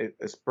there it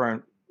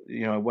spurned.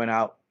 It went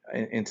out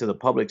into the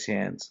public's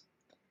hands.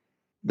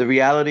 The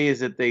reality is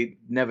that they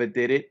never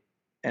did it,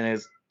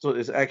 and so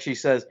it actually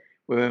says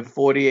within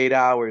 48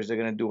 hours they're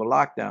gonna do a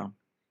lockdown,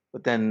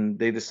 but then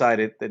they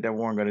decided that they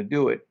weren't gonna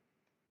do it.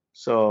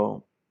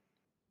 So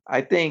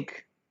I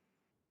think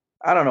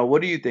I don't know.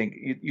 What do you think?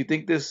 You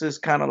think this is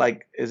kind of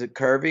like, is it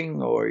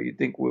curving, or you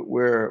think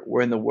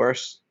we're in the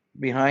worst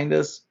behind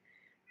us?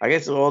 I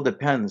guess it all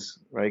depends,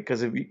 right?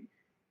 Because if you,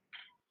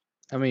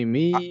 I mean,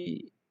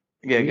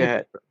 yeah, go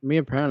ahead. me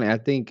apparently, I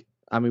think.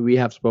 I mean, we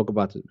have spoke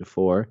about this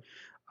before.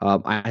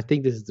 I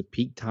think this is the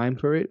peak time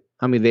for it.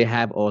 I mean, they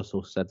have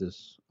also said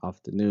this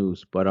off the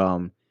news, but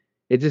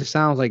it just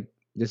sounds like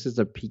this is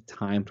a peak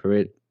time for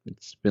it.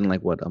 It's been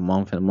like what, a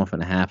month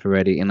and a half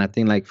already, and I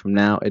think like from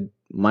now it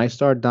might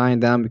start dying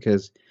down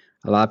because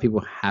a lot of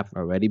people have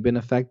already been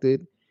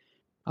affected.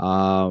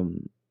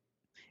 Um,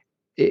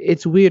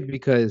 it's weird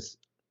because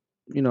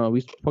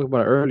we spoke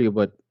about it earlier,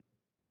 but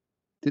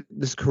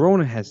this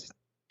corona has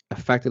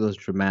affected us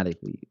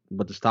dramatically,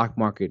 but the stock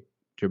market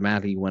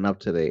dramatically went up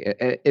today.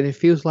 And it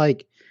feels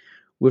like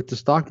with the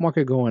stock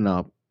market going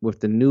up, with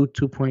the new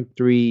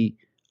 2.3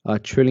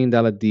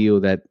 trillion-dollar deal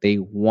that they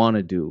want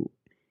to do,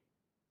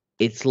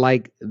 it's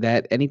like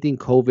that anything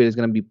COVID is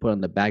going to be put on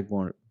the back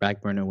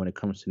burner when it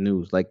comes to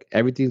news. Like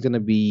everything's going to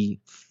be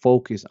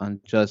focused on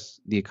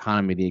just the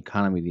economy, the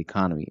economy, the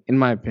economy. In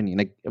my opinion,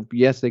 like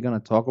yes, they're going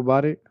to talk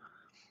about it,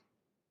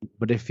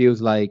 but it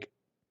feels like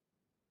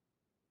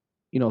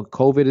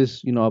COVID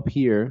is, up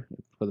here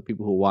for the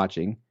people who are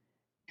watching,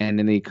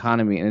 and in the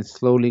economy, and it's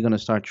slowly going to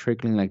start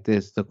trickling like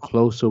this the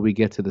closer we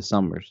get to the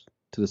summer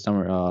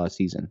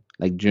season,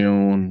 like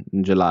June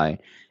and July.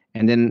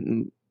 And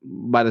then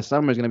by the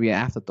summer, it's going to be an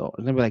afterthought.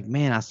 It's going to be like,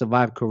 man, I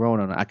survived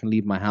Corona. I can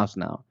leave my house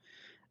now.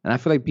 And I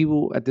feel like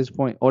people at this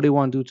point, all they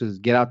want to do is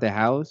get out their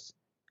house,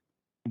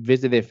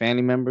 visit their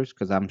family members,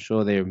 because I'm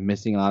sure they're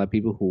missing a lot of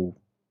people who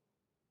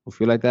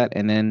feel like that.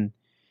 And then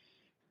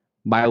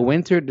by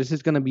winter, this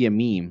is going to be a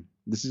meme.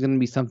 This is gonna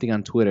be something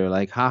on Twitter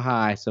like, haha,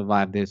 I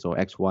survived this or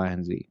X, Y,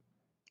 and Z.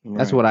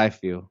 That's Right. what I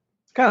feel.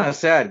 It's kind of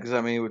sad because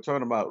I mean we're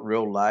talking about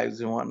real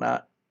lives and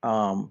whatnot.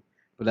 But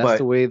that's the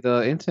But way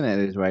the internet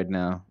is right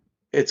now.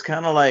 it's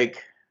kind of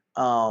like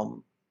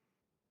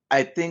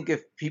I think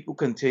if people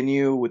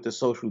continue with the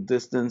social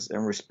distance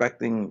and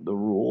respecting the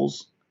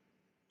rules,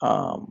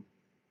 um,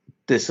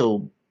 this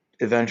will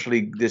eventually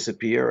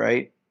disappear,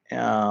 right?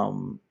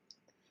 The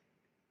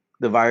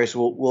virus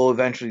will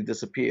eventually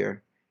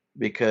disappear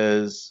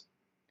because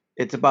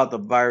it's about the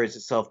virus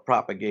itself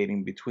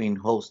propagating between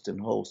host and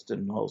host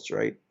and host,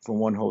 right? From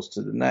one host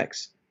to the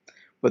next.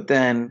 But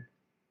then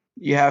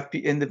you have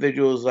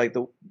individuals like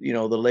the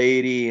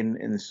lady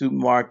in the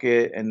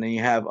supermarket, and then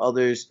you have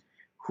others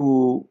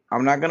who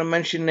I'm not gonna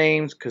mention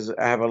names because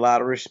I have a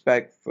lot of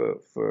respect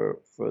for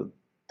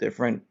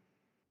different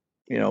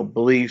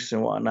beliefs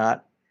and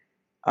whatnot.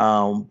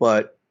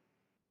 But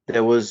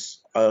there was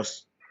a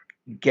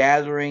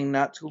gathering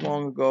not too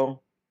long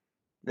ago.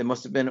 There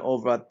must have been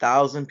over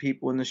 1,000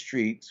 people in the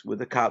streets with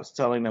the cops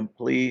telling them,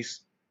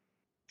 please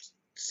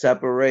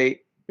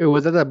separate.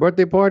 Was it a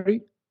birthday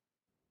party?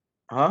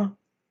 Huh?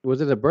 Was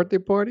it a birthday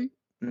party?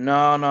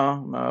 No,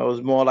 no, no. It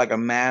was more like a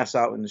mass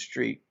out in the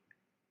street.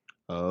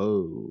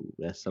 Oh,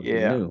 that's something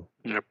Yeah. new.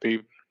 Yeah,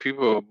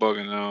 people are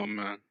bugging out,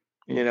 man.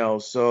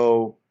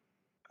 So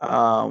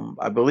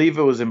I believe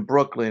it was in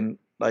Brooklyn.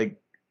 Like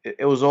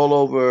it was all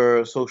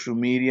over social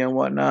media and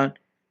whatnot.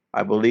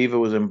 I believe it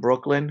was in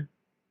Brooklyn.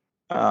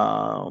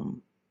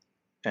 And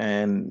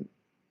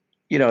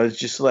it's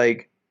just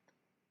like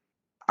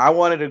I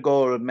wanted to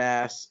go to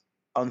mass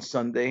on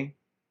Sunday.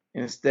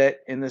 Instead,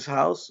 in this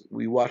house,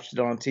 we watched it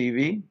on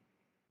TV.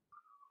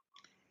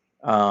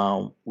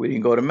 We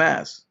didn't go to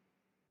mass.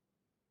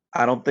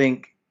 I don't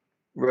think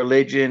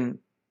religion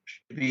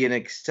should be an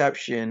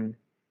exception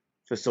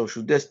for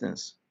social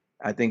distance.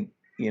 I think,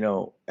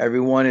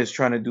 everyone is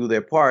trying to do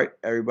their part.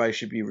 Everybody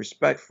should be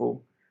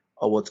respectful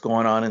of what's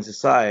going on in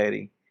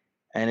society.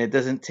 And it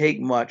doesn't take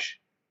much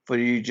for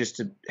you just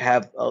to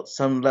have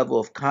some level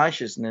of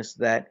consciousness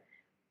that,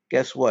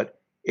 guess what?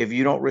 If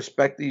you don't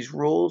respect these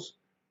rules,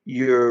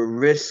 you're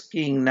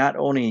risking not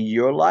only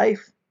your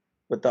life,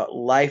 but the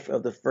life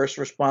of the first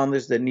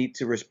responders that need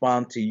to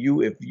respond to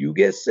you if you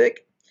get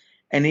sick.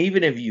 And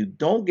even if you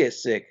don't get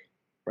sick,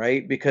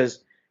 right?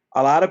 Because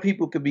a lot of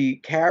people could be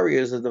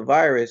carriers of the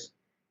virus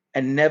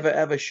and never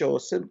ever show a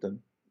symptom.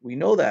 We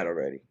know that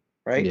already,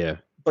 right? Yeah.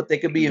 But they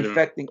could be Yeah.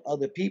 infecting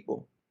other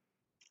people,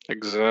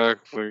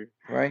 Exactly.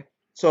 right?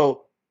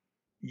 So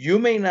you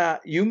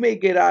may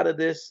get out of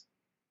this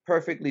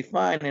perfectly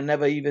fine and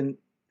never even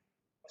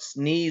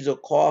sneeze or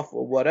cough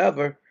or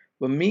whatever.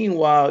 But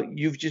meanwhile,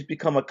 you've just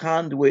become a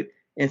conduit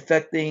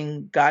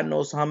infecting God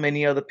knows how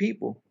many other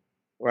people,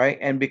 right?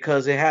 And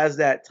because it has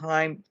that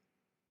time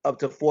up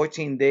to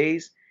 14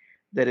 days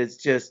that it's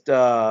just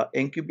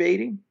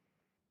incubating,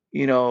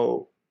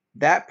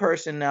 that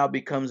person now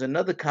becomes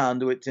another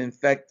conduit to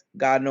infect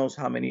God knows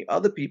how many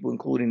other people,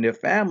 including their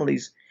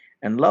families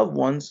and loved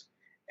ones.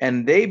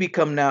 And they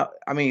become now,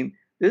 I mean,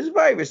 this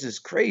virus is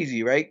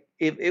crazy, right?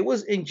 If it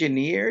was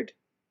engineered,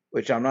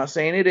 which I'm not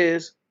saying it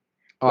is,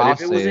 Oh, but I'll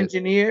if it was say it.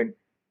 engineered,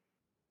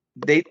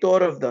 they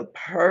thought of the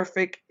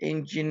perfect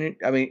engineer.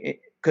 I mean,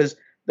 because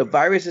the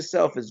virus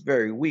itself is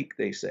very weak,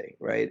 they say,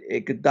 right?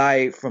 It could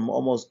die from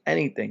almost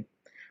anything.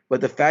 But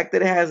the fact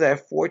that it has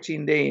that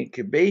 14-day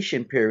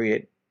incubation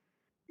period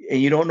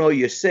and you don't know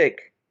you're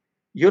sick,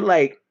 you're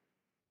like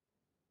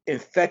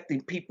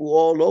infecting people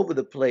all over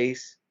the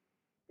place,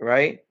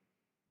 right?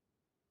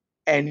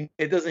 And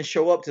it doesn't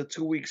show up till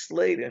 2 weeks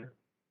later.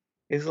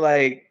 It's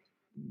like,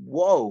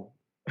 whoa.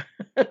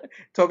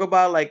 Talk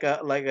about like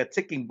a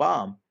ticking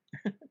bomb.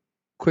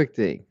 Quick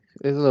thing.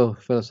 There's a little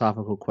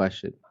philosophical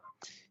question.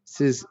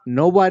 Says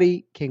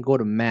nobody can go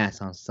to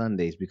mass on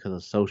Sundays because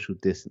of social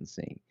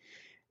distancing.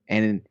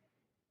 And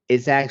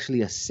it's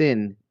actually a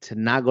sin to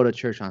not go to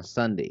church on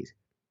Sundays.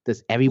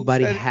 Does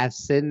everybody said- have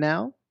sin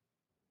now?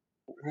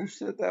 Who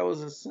said that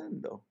was a sin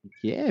though?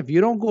 Yeah, if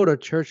you don't go to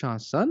church on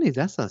Sundays,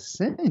 that's a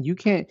sin. You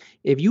can't,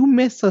 if you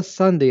miss a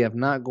Sunday of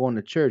not going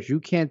to church, you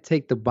can't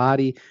take the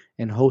body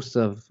and host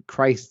of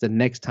Christ the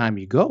next time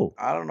you go.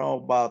 I don't know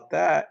about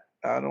that.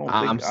 I'm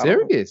I don't-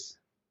 serious.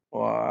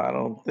 Well, I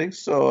don't think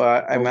so.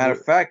 Matter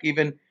of fact,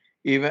 even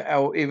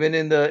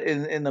in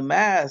the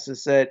mass, it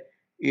said,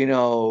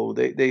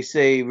 they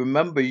say,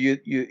 remember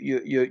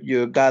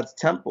you're God's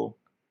temple.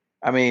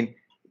 I mean,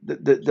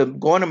 the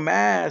going to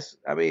mass.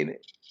 I mean,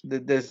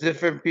 there's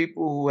different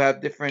people who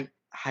have different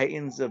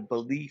heightens of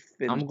belief.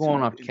 I'm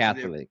going off into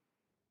Catholic.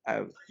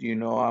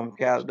 I'm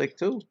Catholic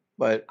too,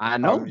 but I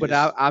know, I'm but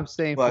just- I'm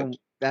saying but- from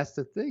that's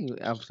the thing.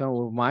 I'm saying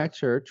with my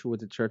church,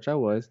 with the church I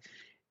was,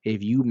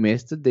 if you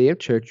miss the day of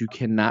church, you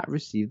cannot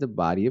receive the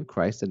body of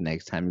Christ the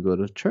next time you go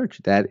to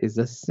church. That is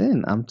a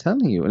sin. I'm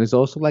telling you. And it's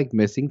also like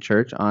missing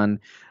church on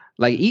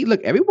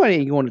look, everybody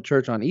ain't going to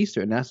church on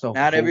Easter, and that's a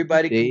Not holy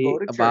everybody can day go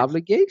to of church.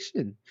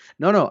 obligation.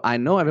 No, I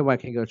know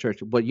everybody can go to church,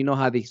 but you know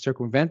how they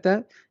circumvent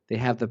that? They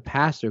have the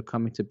pastor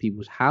coming to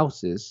people's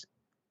houses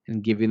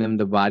and giving them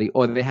the body,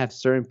 or they have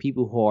certain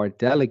people who are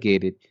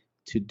delegated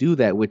to do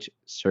that, which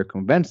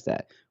circumvents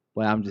that.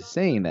 But I'm just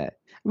saying that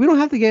we don't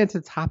have to get into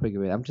the topic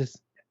of it. I'm just,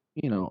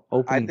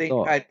 opening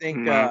thought. I think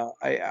No.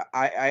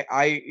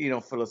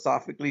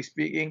 philosophically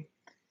speaking,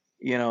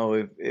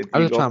 if I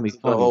you was go trying to be into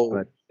the funny, whole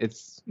but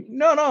it's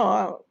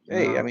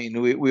hey, I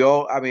mean, we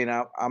all, I mean,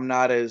 I'm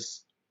not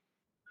as,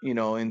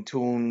 in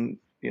tune,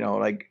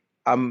 like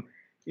I'm,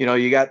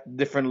 you got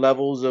different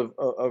levels of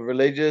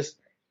religious,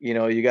 you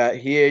got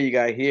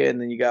here, and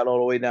then you got all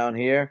the way down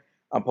here.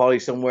 I'm probably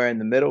somewhere in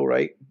the middle,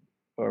 right?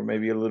 Or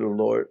maybe a little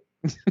lower,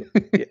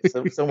 yeah,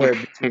 somewhere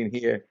between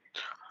here.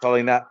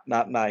 Probably not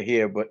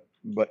here, but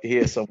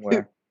here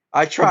somewhere.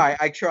 I try,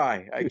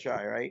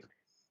 right?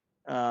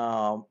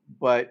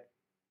 But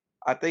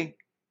I think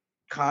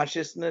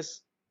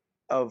consciousness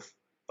of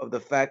the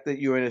fact that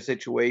you're in a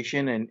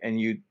situation and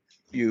you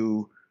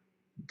do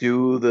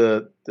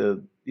your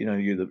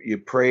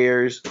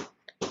prayers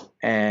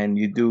and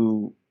you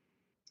do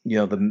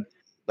the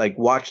like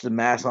watch the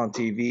mass on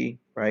TV,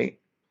 right?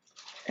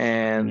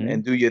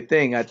 And do your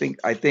thing. I think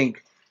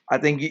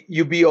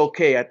you be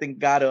okay. I think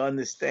God will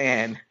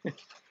understand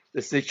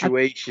the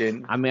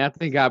situation. I mean, I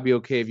think I'd be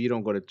okay if you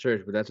don't go to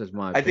church, but that's just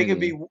my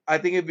opinion. I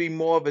think it'd be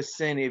more of a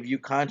sin if you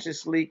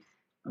consciously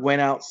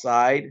went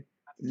outside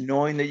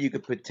knowing that you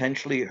could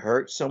potentially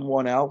hurt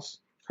someone else,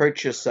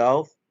 hurt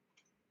yourself.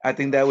 I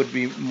think that would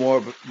be more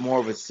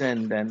of a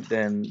sin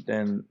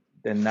than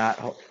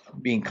not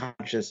being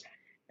conscious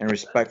and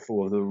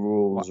respectful of the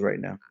rules right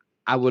now.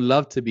 I would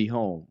love to be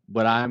home,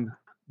 but I'm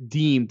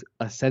deemed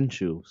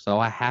essential, so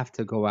I have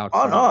to go Oh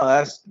outside. no,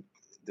 that's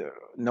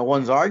no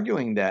one's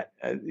arguing that.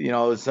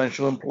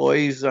 Essential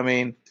employees. I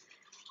mean,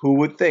 who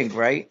would think,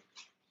 right?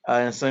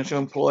 An essential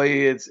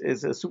employee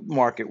is a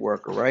supermarket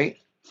worker, right?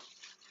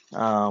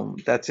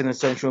 That's an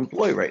essential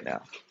employee right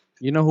now.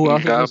 You know who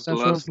else is an God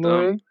essential bless them.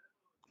 employee?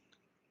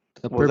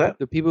 What was that?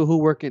 The people who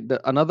work at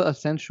another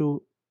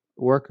essential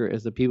worker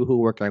is the people who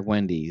work at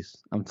Wendy's.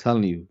 I'm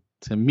telling you,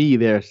 to me,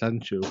 they're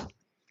essential.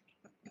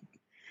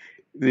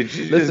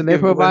 Listen, they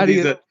provide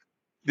you.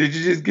 Did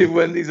you just give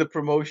Wendy's a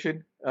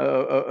promotion,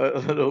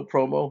 a little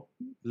promo?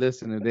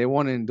 Listen, if they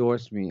want to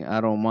endorse me, I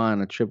don't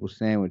mind a triple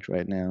sandwich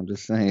right now. I'm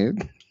just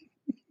saying.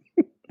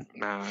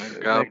 Nah,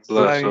 God Next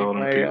bless time, all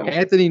them people.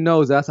 Anthony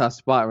knows that's our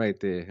spot right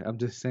there. I'm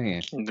just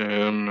saying.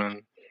 Yeah,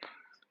 man.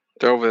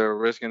 They're over there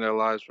risking their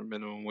lives for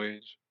minimum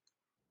wage.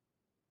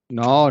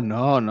 No.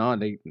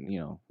 They,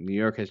 New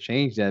York has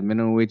changed that.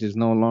 Minimum wage is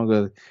no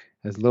longer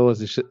as low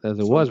as it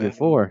was minimum.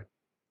 before.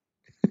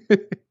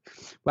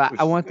 But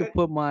Which I is want to good.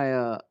 put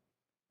my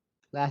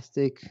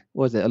plastic,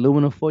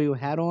 aluminum foil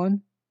hat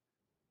on.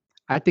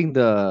 I think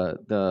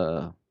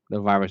the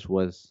virus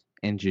was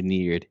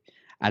engineered.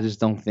 I just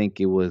don't think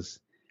it was.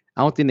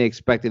 I don't think they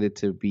expected it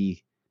to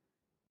be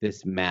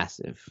this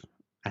massive.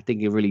 I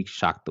think it really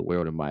shocked the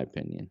world, in my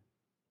opinion.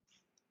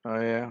 Oh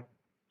yeah.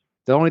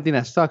 The only thing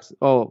that sucks,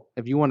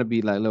 if you want to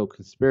be like little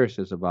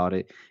conspiracists about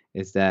it,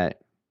 is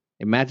that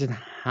imagine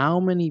how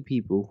many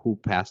people who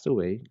passed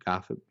away,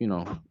 God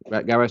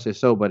rest their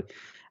soul, but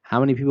how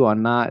many people are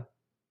not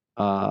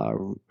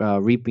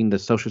reaping the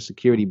Social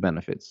Security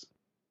benefits?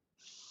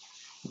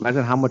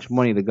 Imagine how much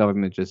money the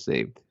government just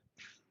saved.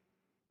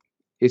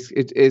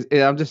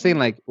 I'm just saying,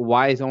 like,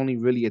 why is only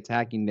really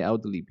attacking the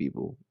elderly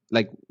people,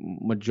 like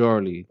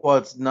majority? Well,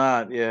 it's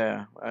not.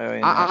 Yeah. I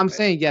mean, I'm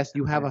saying yes,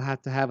 you have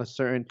to have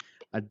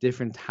a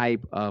different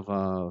type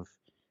of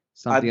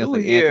something else, do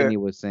like hear- Anthony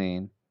was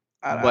saying.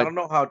 I But don't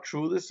know how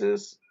true this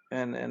is,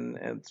 and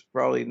it's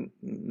probably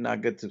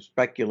not good to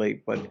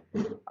speculate, but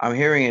I'm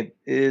hearing it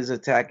is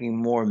attacking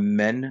more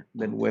men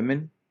than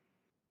women,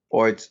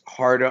 or it's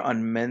harder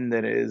on men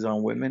than it is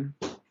on women.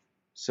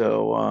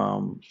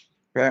 So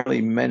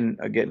apparently, men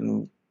are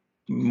getting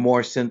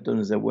more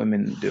symptoms than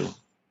women do.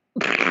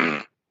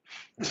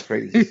 It's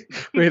crazy.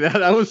 wait,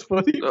 that was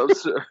funny. No,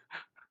 sir.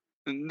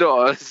 No,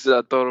 I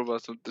thought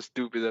about something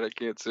stupid that I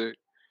can't say.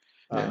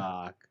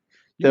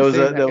 There was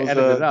edit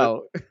it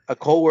out. a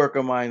coworker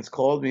of mine's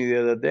called me the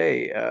other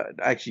day.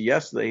 Actually,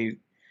 yesterday,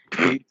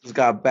 he just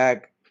got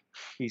back.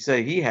 He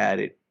said he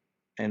had it,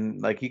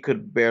 and like he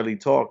could barely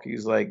talk.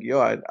 He's like,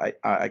 "Yo,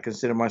 I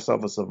consider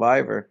myself a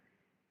survivor,"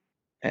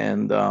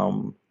 and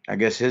I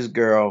guess his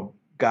girl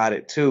got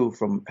it too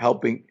from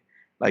helping.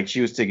 Like she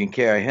was taking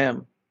care of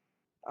him,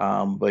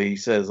 but he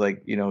says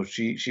like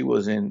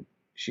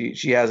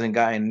she hasn't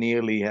gotten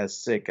nearly as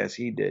sick as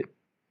he did.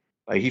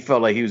 Like he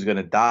felt like he was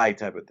gonna die,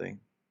 type of thing.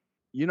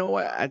 You know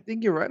what? I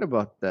think you're right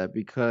about that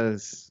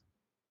because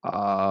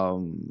I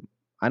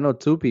know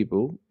two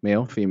people,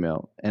 male,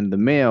 female, and the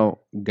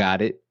male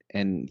got it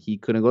and he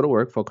couldn't go to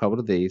work for a couple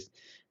of days.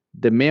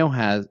 The male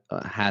has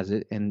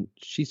it and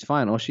she's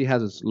fine. All she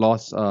has is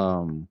lost what's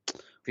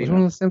one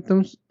of the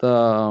symptoms?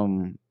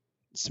 The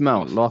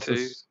smell, loss of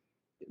taste?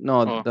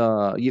 no,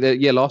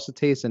 lost the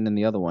taste, and then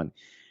the other one.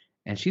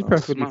 And she's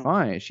perfectly smell.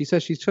 fine. She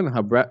says she's feeling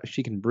her breath,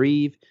 she can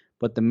breathe,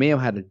 but the male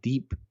had a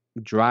deep,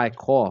 dry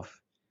cough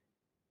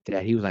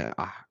that he was like,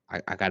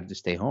 I got to just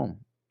stay home.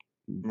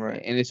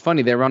 Right. And it's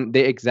funny, they're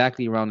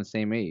exactly around the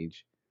same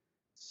age.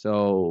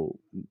 So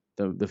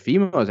the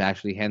female is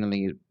actually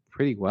handling it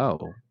pretty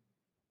well.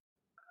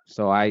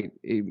 So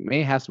it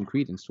may have some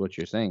credence to what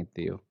you're saying,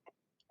 Theo.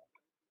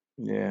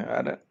 Yeah,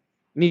 I don't.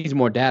 Needs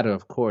more data,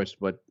 of course,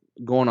 but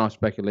going on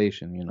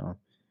speculation, you know.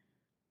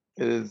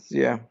 It is,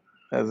 yeah.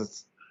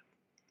 As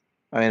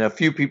I mean, a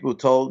few people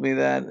told me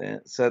that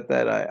and said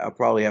that. I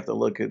probably have to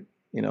look at,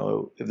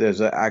 if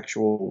there's an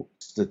actual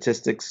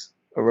statistics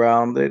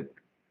around it.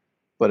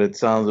 But it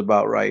sounds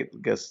about right. I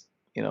guess,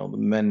 the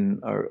men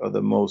are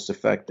the most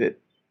affected.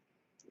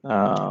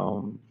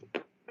 Um,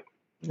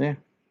 yeah.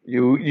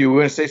 You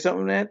want to say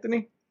something,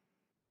 Anthony?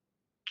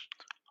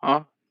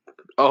 Huh?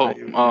 Oh,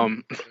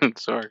 You-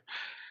 sorry.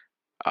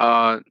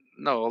 Uh,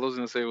 no, all I was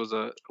gonna say was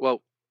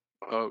what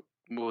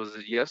was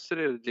it,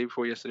 yesterday or the day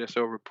before yesterday? I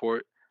saw a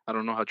report. I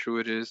don't know how true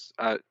it is.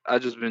 I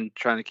just been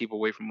trying to keep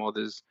away from all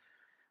this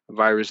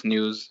virus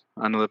news.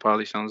 I know that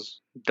probably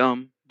sounds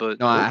dumb, but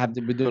No, I have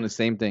to be doing the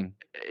same thing.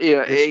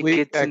 yeah, this it week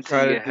gets I into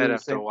try to your head do the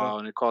after a same thing. while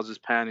and it causes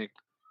panic.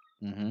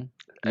 Mm-hmm.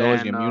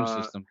 Lowers your And immune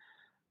system.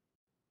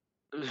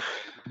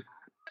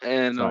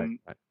 and Sorry.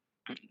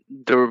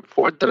 the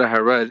report that I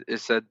had read, it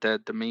said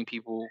that the main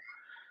people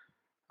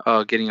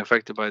getting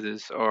affected by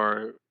this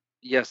are,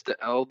 yes, the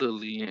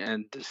elderly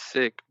and the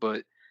sick,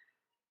 but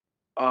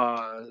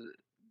uh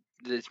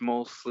it's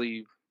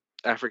mostly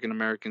African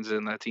Americans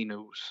and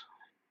Latinos.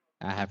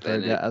 I have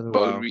And heard it that as bugged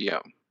well. me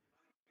out.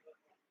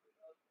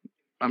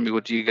 I mean,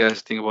 what do you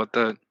guys think about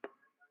that?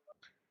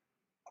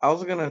 I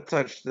was gonna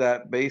touch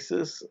that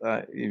basis,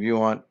 if you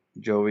want,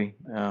 Joey.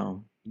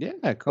 Yeah,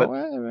 But go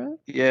ahead, man.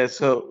 yeah,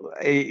 so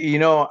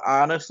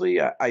honestly,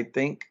 I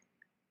think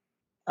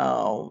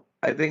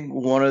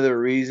one of the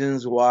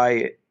reasons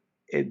why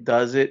it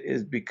does it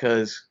is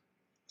because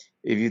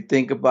if you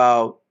think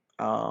about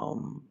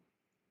um,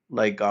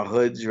 like our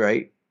hoods,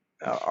 right?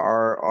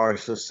 Our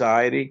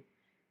society.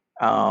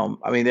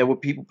 I mean, there were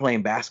people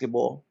playing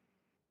basketball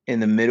in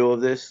the middle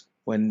of this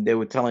when they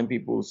were telling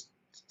people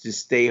to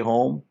stay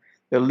home.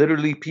 There are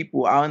literally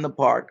people out in the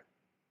park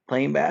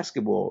playing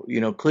basketball.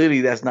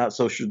 Clearly that's not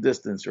social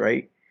distance,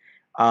 right?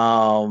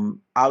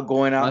 Out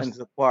going out Must into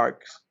the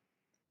parks.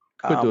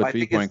 could do a I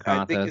think it's 3-point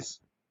I think contest.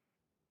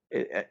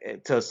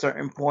 it's to a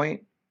certain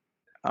point.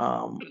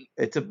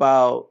 It's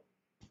about,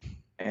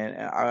 and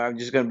I'm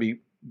just gonna be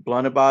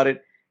blunt about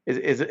it.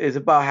 Is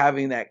about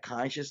having that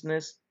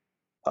consciousness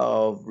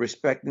of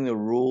respecting the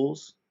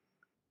rules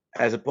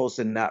as opposed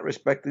to not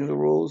respecting the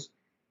rules.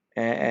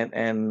 And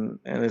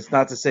it's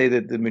not to say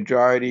that the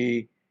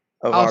majority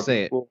of I'll our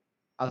say it. people.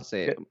 I'll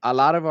say Yeah, it. A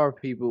lot of our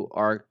people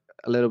are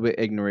a little bit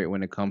ignorant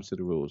when it comes to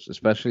the rules,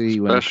 especially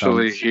when it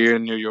Especially comes. here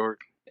in New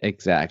York.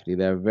 Exactly.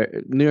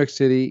 New York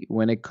City,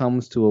 when it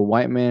comes to a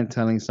white man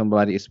telling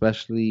somebody,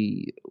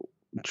 especially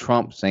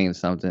Trump saying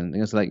something,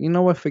 it's like, you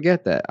know what,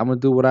 forget that. I'm gonna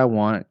do what I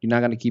want. You're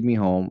not gonna keep me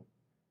home.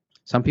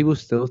 Some people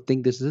still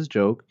think this is a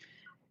joke,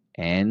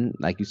 and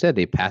like you said,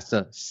 they pass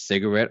a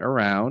cigarette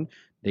around.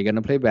 They're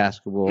gonna play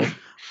basketball.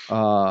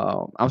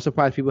 I'm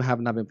surprised people have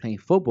not been playing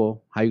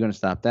football. How you gonna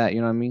stop that?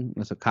 You know what I mean?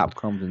 Unless a cop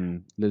comes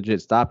and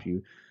legit stop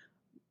you,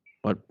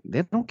 but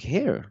they don't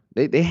care.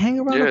 They hang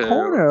around the Yeah,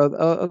 corner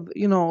of.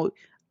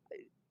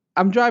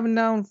 I'm driving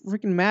down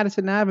freaking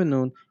Madison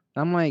Avenue. And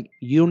I'm like,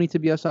 you don't need to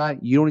be outside.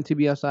 You don't need to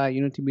be outside.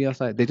 You don't need to be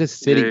outside. They're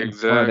just yeah, sitting in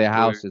front of their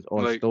exactly. houses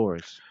or Like,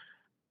 stores.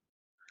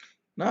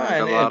 no, like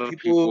a and lot of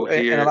people people and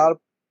a here. lot of,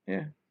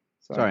 yeah.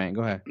 Sorry. Sorry, Aunt,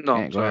 go ahead. No,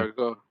 Aunt, go ahead. sorry,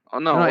 go. Oh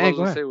No, no, no, all I Aunt, was go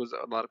gonna ahead. say was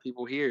a lot of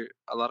people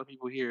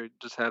here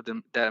just have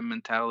that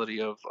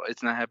mentality of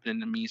it's not happening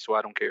to me, so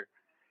I don't care.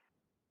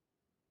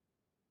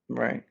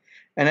 Right.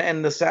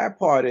 And the sad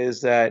part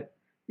is that,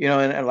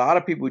 and a lot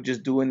of people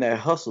just doing that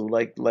hustle,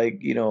 like,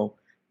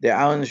 they're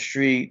out in the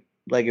street,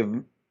 like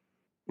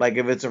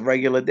if it's a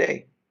regular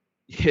day.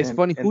 It's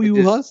funny And who they you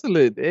just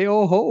hustling. They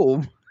all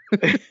home.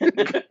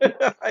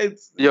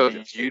 it's Yo,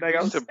 like you'd be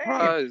I'm saying.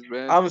 surprised,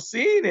 man. I'm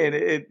seeing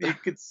it. You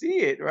could see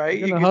it, right?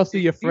 You're gonna hustle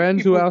You your could see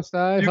friends who people.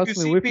 outside You could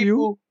hustling see with you.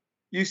 people.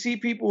 You see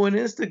people on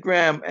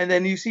Instagram, and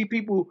then you see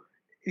people,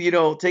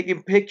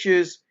 taking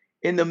pictures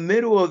in the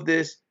middle of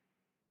this,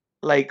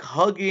 like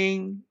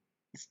hugging,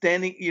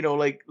 standing,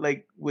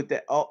 like with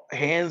the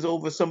hands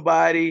over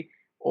somebody,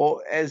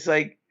 or as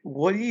like,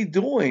 what are you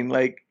doing?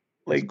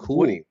 That's What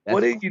cool.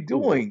 what That's are you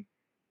cool. doing?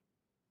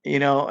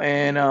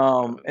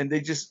 And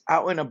they just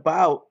out and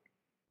about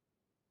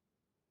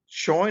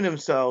showing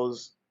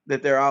themselves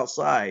that they're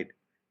outside.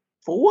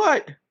 For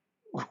what?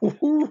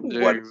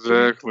 Yeah,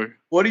 exactly.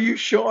 What are you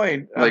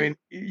showing? I Like, mean,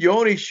 you're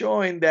only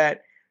showing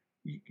that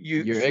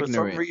you You're for some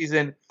ignorant.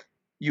 reason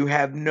you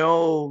have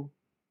no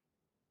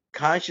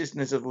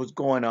consciousness of what's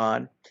going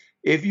on.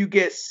 If you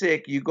get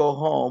sick, you go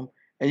home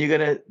and you're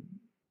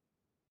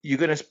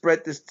gonna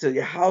spread this to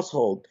your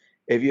household.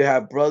 If you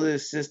have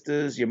brothers,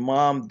 sisters, your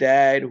mom,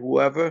 dad,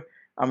 whoever,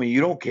 I mean,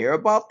 you don't care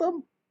about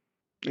them.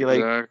 You're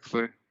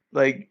exactly.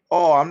 like,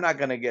 oh, I'm not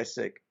gonna get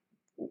sick.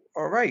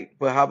 All right,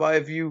 but how about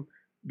if you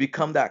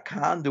become that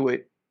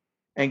conduit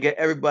and get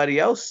everybody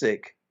else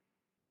sick?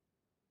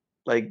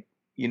 Like,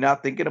 you're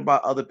not thinking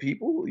about other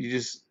people. You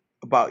just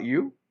about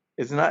you.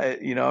 It's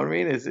not, you know what I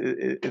mean?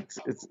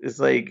 It's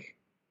like,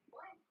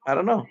 I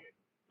don't know.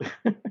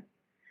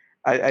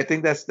 I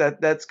think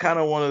that's kind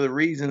of one of the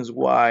reasons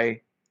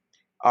why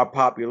our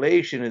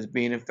population is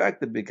being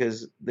infected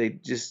because they're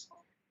just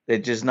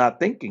not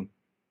thinking.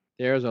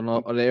 There's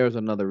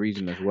another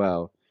reason as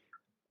well.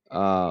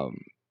 Um,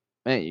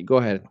 man, go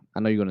ahead. I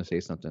know you're gonna say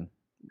something.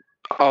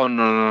 Oh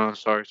no,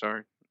 sorry.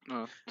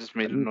 No, just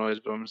made a noise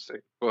by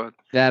mistake. Go ahead.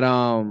 That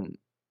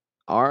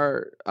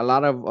are a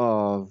lot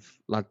of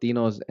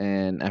Latinos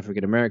and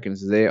African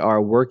Americans, they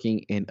are working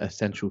in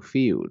essential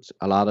fields.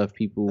 A lot of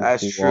people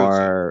That's who true too.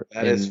 are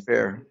That is in,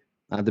 fair.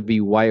 not to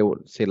be white or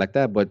say it like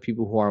that, but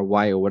people who are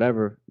white or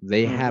whatever,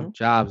 they Hmm. have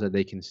jobs that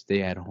they can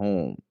stay at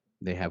home.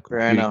 They have Fair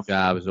computing enough.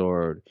 jobs,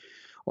 or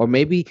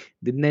maybe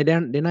they're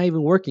not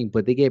even working,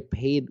 but they get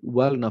paid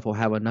well enough or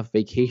have enough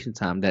vacation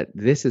time that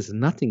this is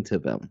nothing to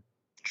them.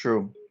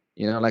 True.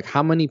 You know, like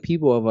how many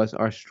people of us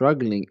are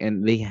struggling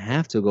and they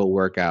have to go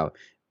work out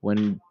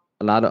when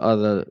a lot of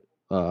other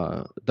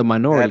the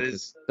minority, That 'cause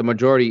is the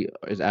majority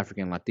is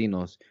African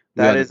Latinos.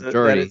 We are that the is a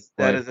majority,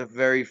 that but is a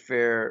very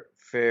fair.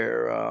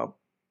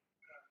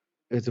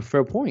 it's a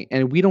fair point.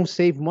 And we don't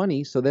save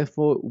money, so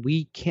therefore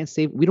we can't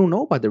save. We don't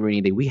know about the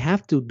rainy day. We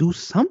have to do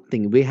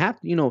something. We have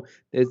to,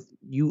 there's,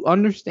 you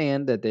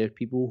understand that there's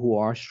people who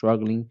are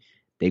struggling.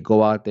 They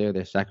go out there,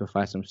 they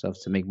sacrifice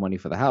themselves to make money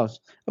for the house.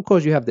 Of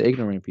course, you have the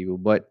ignorant people,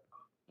 but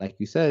like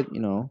you said, we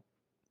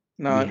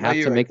No, have to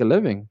you're right. make a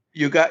living.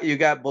 You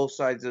got both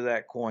sides of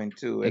that coin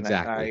too, and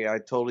Exactly. I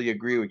totally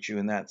agree with you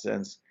in that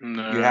sense. You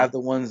No. have the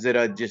ones that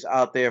are just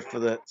out there for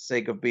the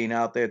sake of being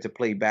out there to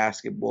play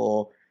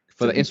basketball,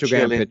 For to the be Instagram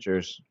chilling.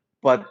 pictures.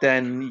 But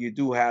then you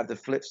do have the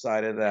flip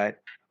side of that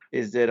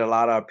is that a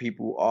lot of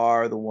people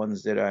are the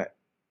ones that are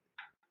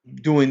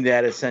doing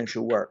that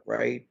essential work,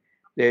 right?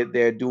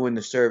 They're doing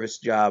the service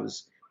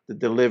jobs, the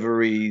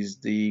deliveries,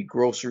 the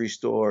grocery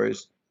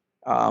stores,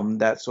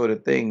 that sort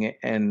of thing,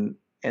 and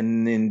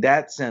in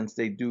that sense,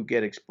 they do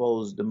get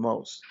exposed the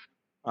most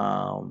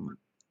um,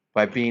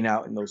 by being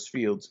out in those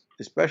fields,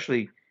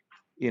 especially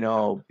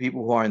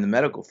people who are in the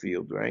medical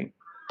field, right?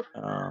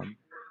 Um,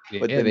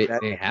 but Yeah, then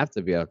they have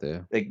to be out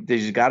there. they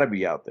just got to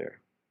be out there.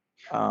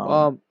 Um,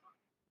 Well,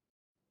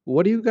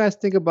 what do you guys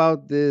think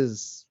about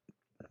this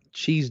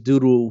cheese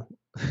doodle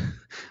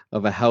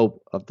of a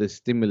help of this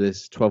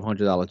stimulus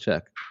 $1,200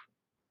 check?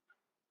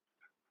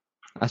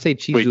 I say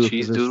cheese Wait, doodle because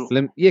cheese it's doodle?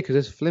 flim. Yeah, because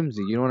it's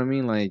flimsy. You know what I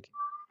mean? Like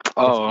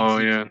it's Oh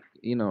easy yeah.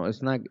 to,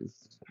 it's not.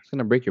 It's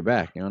gonna break your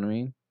back. You know what I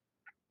mean?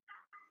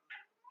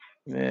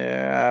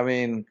 yeah, I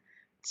mean,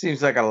 it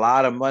seems like a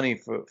lot of money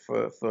for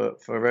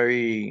a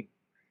very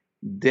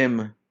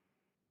dim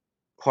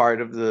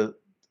part of the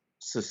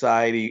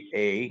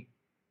society.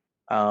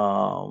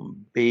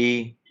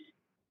 B.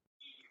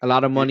 A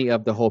lot of It, money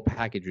of the whole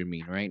package. You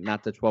mean, right?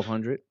 Not the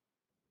 1,200.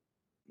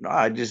 no,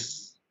 I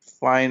just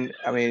find.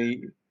 I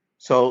mean,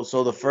 so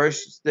the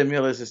first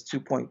stimulus is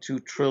 $2.2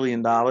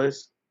 trillion,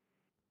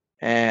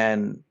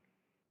 and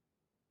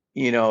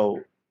you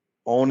know,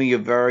 only a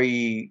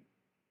very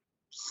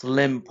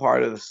slim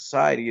part of the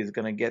society is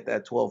going to get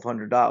that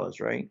 $1,200,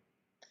 right?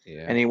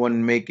 Yeah.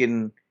 Anyone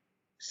making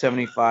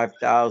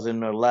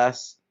 75,000 or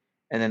less,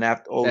 and then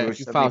after over That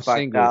you found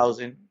single.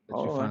 75,000,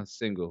 That you found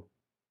single.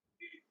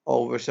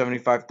 over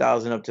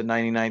 75,000 up to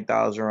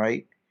 99,000,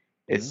 right?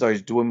 It Hmm.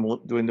 starts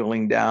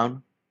dwindling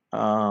down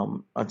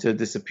until it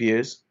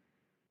disappears.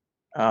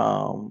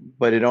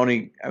 But it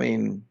only, I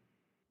mean,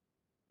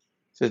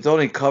 so it's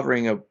only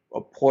covering a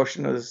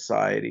portion of the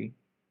society,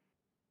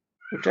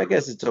 which I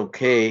guess it's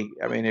okay.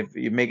 I mean, if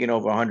you're making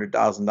over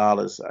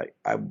 $100,000,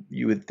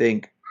 you would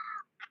think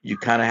you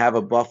kind of have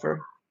a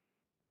buffer,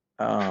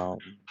 um,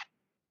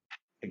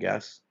 I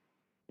guess.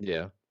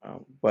 Yeah.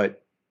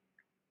 But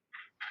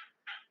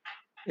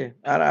yeah,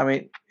 I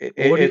mean,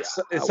 But what do you?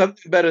 it's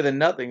something better than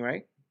nothing,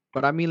 right?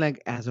 But I mean,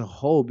 like as a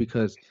whole,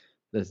 because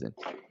listen,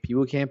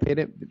 people can't pay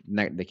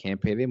they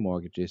can't pay their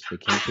mortgages, they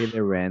can't pay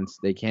their rents,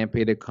 they can't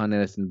pay their Con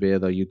Edison bill,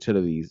 their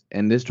utilities,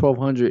 and this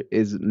 1,200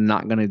 is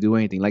not gonna do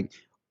anything. Like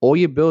all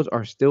your bills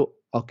are still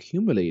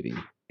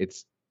accumulating.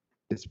 It's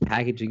it's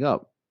packaging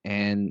up,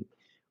 and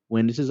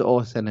when this is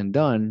all said and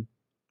done,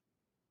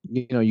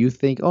 you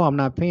think, oh, I'm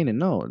not paying it.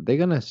 No, they're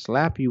gonna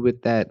slap you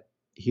with that.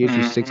 Here's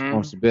your six Hmm.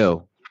 months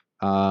bill.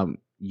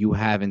 You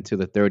have until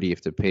the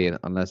 30th to pay it,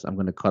 unless I'm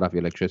gonna cut off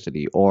your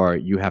electricity, or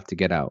you have to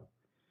get out.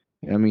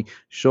 You know what I mean?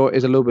 Sure,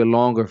 it's a little bit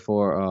longer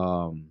for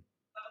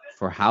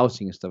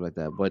housing and stuff like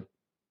that, but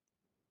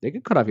they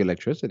could cut off your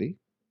electricity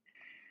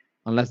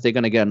unless they're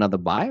gonna get another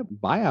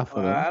buyout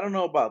for them. I don't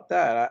know about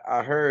that.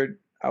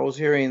 I was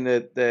hearing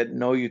that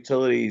no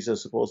utilities are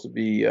supposed to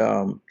be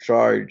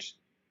charged,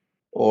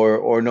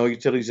 or no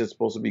utilities are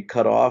supposed to be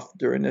cut off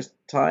during this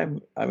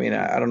time. I mean,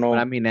 I don't But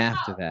I know. mean,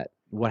 after that,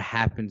 what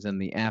happens in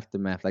the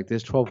aftermath? Like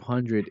this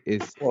 1,200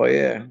 is Well,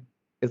 yeah,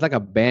 it's like a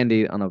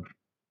band-aid on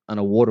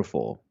a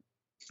waterfall.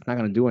 It's not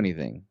gonna do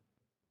anything.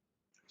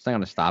 It's not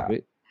gonna stop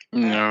it.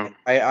 No.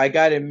 I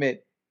gotta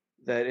admit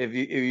that if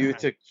you were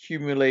to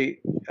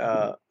accumulate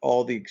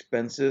all the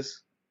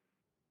expenses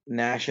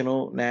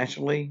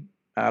nationally,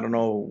 I don't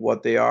know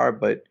what they are,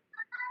 but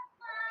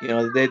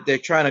they're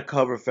trying to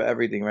cover for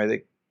everything, right?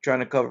 They're trying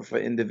to cover for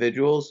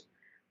individuals,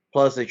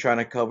 Plus, they're trying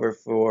to cover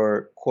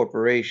for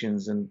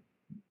corporations and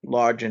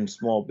large and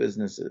small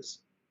businesses,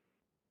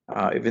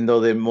 even though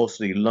they're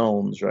mostly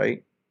loans,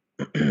 right?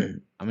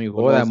 I mean, with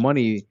But all that most,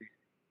 money,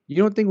 you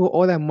don't think with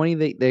all that money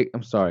they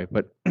I'm sorry,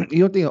 but you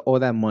don't think all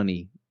that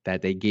money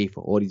that they gave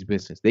for all these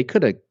businesses, they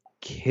could have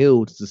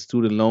killed the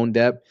student loan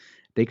debt.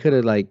 They could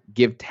have like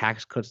give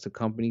tax cuts to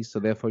companies, so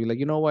therefore you're like,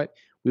 you know what,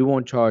 we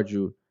won't charge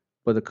you,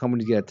 but the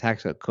companies get a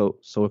tax cut,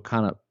 so it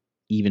kind of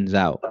evens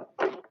out.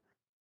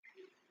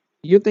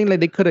 You think like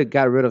they could have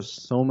got rid of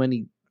so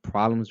many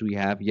problems we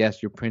have?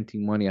 Yes, you're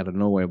printing money out of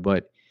nowhere,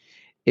 but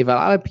if a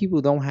lot of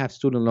people don't have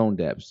student loan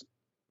debts,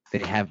 they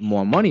have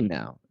more money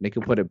now. They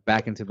can put it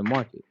back into the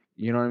market.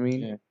 You know what I mean?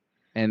 yeah.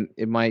 And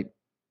it might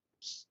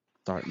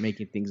start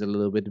making things a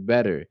little bit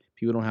better.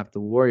 People don't have to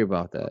worry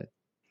about that.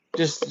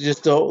 Just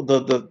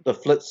the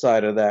flip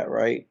side of that,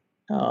 right?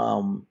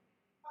 Um,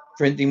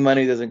 Printing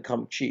money doesn't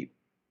come cheap,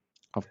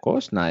 Of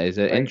course not. Is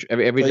it right?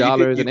 every So you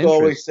dollar could is you an could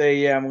always interest? say,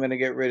 yeah, I'm going to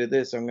get rid of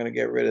this, I'm going to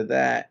get rid of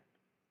that.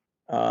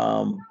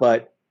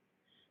 But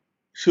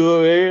sooner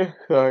or later,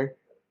 sorry,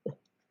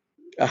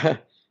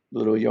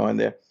 little yawn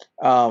there.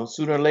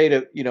 Sooner or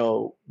later,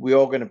 we're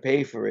all going to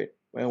pay for it,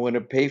 and we're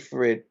going to pay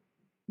for it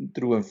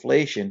through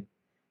inflation.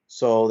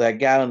 So that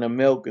gallon of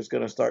milk is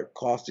going to start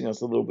costing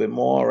us a little bit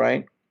more,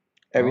 right?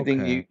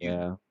 Everything Okay,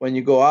 yeah. when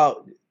you go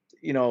out,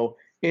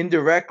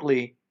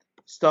 indirectly,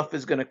 stuff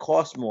is going to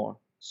cost more.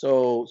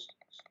 So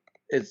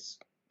it's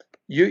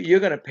you're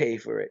going to pay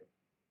for it.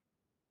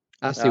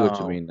 I see what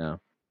you Um, mean now.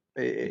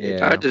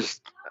 it, I Yeah.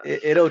 just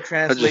it'll I just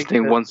translate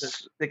think to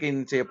once sticking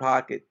into your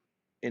pocket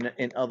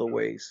in other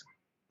ways.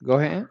 Go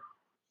ahead.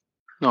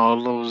 no,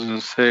 all I was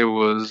gonna say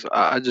was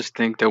I just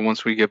think that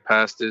once we get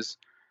past this,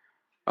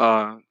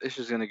 it's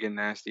just gonna get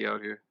nasty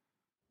out here.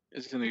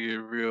 It's gonna get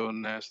real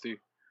nasty.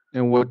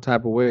 In what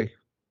type of way?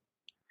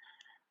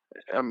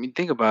 I mean,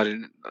 think about it.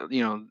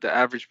 The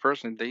average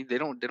person they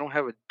don't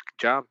have a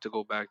job to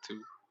go back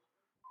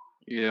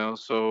to.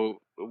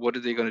 So what are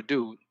they gonna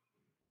do?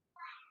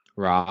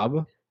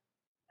 Rob?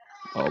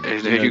 Oh, Hey,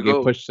 there you get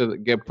go. pushed to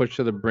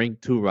the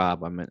brink to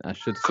rob. I mean, I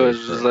should say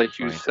Because for like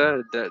you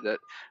Franklin. said,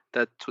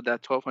 that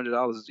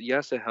 $1,200,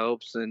 yes, it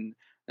helps and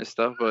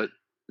stuff, but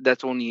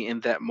that's only in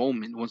that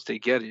moment once they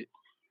get it.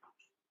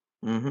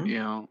 Mm-hmm. You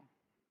know,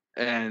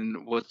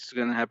 and what's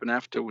gonna happen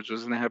afterwards?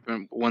 What's gonna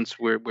happen once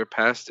we're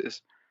past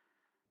this?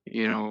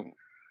 You know,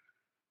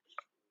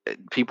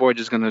 people are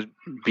just gonna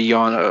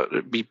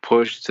be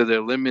pushed to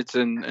their limits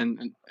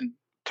and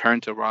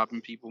turn to robbing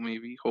people.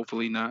 Maybe,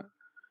 hopefully not.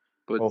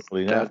 But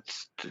Hopefully not.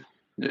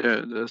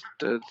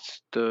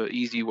 that's the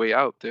easy way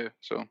out there.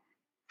 So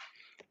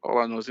all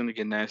I know is gonna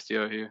get nasty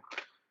out here.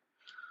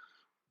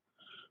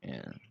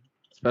 Yeah.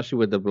 Especially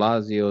with De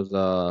Blasio's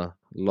law.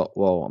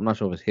 Well, I'm not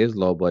sure if it's his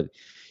law, but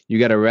you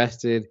get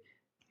arrested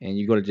and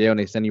you go to jail and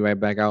they send you right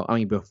back out. I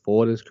mean,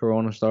 before this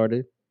corona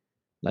started,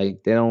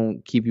 like they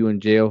don't keep you in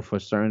jail for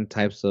certain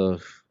types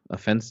of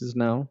offenses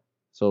now.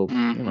 So, it's,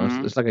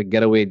 Hmm. it's like a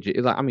getaway.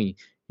 It's like, I mean,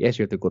 yes,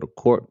 you have to go to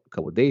court a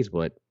couple of days,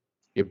 but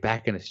you're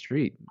back in the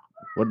street.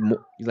 What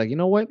more? He's like, you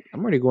know what?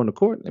 I'm already going to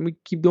court. Let me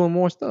keep doing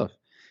more stuff.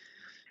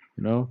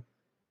 You know,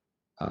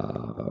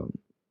 um,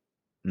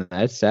 nah,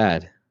 it's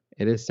sad.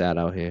 It is sad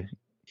out here.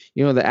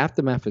 The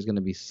aftermath is going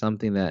to be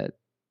something that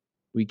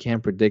we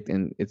can't predict,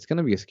 and it's going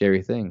to be a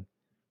scary thing.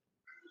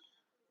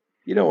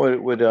 You know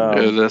what would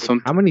Yeah, that's How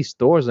something. many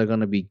stores are going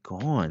to be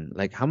gone?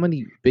 Like, how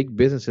many big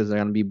businesses are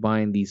going to be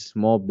buying these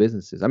small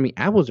businesses? I mean,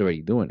 Apple's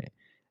already doing it.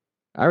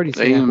 I already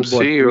seen Apple bought AMC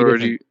three different.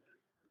 already.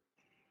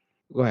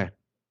 Go ahead.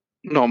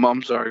 No,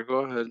 I'm sorry. Go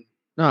ahead.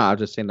 No, I was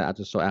just saying that I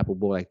just saw Apple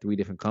bought like three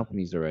different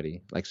companies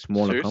already, like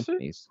smaller Seriously?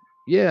 companies.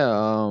 Yeah,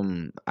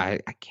 I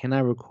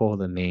cannot recall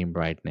the name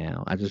right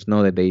now. I just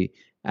know that they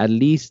at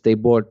least they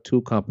bought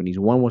two companies.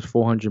 One was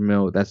 400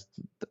 mil. That's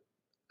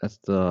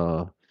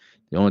the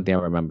only thing I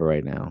remember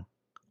right now.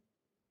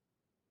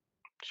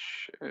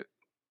 Shit.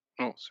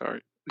 Oh,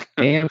 sorry.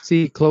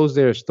 AMC closed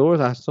their stores.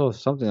 I saw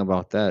something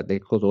about that. They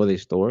closed all their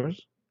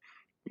stores.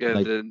 Yeah,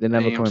 Like the they're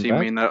never coming AMC back.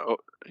 may not.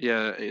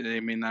 Yeah, they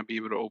may not be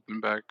able to open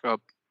back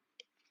up.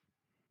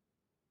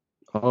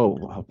 Oh,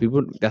 wow,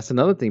 people. That's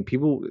another thing.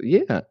 People,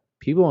 yeah,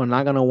 people are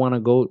not gonna want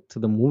to go to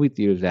the movie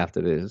theaters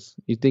after this.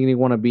 You think they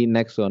want to be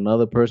next to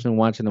another person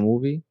watching a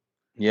movie?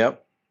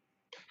 Yep.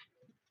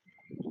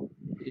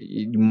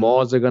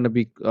 Malls are gonna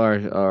be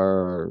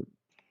are.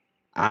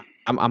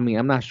 I mean,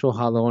 I'm not sure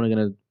how they're only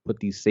gonna put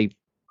these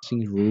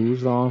safety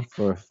rules on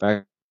for a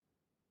fact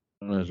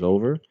is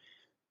over.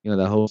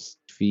 The whole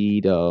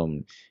feed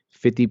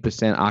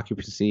 50%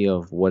 occupancy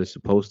of what it's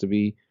supposed to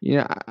be.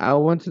 I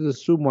went to the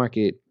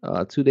supermarket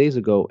 2 days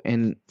ago,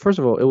 and first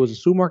of all, it was a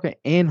supermarket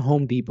and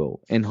Home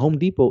Depot, and Home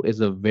Depot is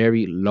a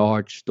very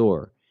large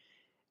store.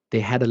 They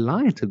had a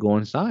line to go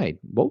inside,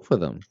 both of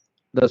them.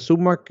 The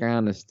supermarket, I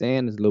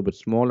understand, is a little bit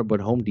smaller,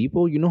 but Home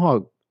Depot, you know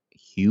how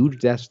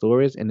huge that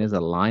store is, and there's a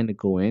line to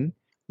go in.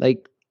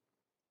 Like,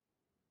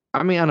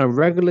 I mean, on a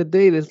regular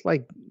day, it's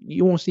like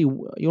you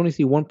only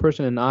see one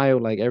person in aisle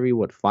like every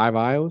what 5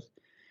 aisles.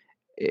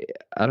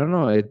 I don't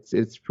know.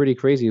 It's pretty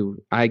crazy.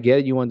 I get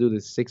it, you want to do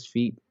the 6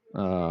 feet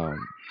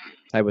um,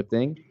 type of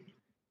thing.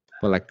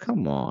 But like,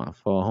 come on,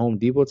 for a Home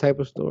Depot type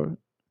of store.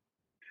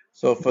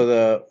 So for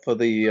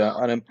the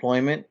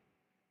unemployment,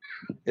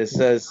 it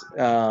says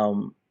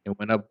It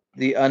went up.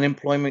 the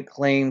unemployment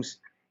claims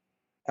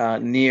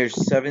near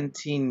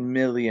 17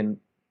 million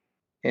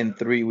in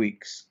 3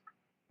 weeks.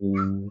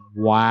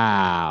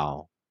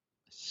 Wow.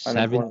 Seven.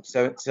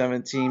 Unemployment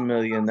 17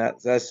 million.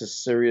 That's a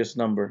serious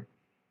number.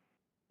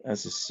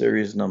 That's a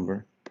serious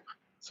number.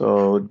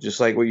 So just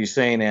like what you're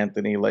saying,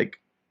 Anthony, like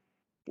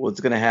what's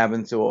gonna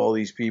happen to all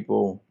these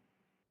people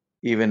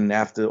even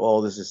after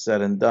all this is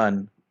said and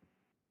done?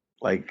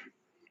 Like,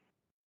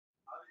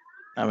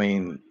 I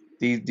mean,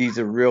 these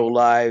are real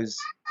lives,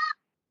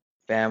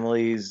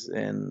 families,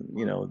 and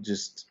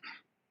just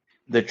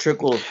the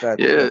trickle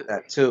effect Yeah, of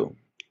that too.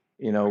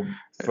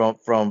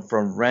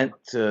 From rent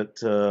to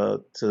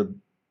the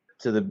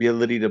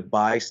ability to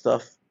buy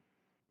stuff,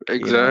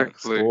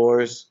 exactly.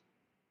 stores,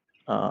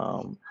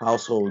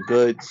 household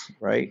goods,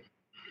 right?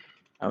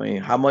 I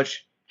mean, how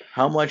much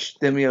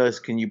stimulus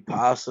can you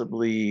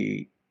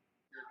possibly,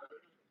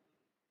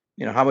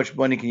 how much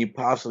money can you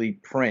possibly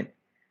print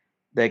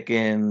that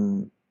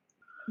can,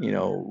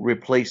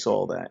 replace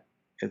all that?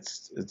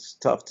 It's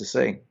tough to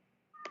say.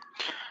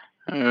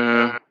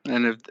 And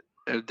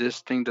if this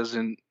thing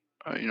doesn't,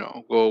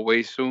 go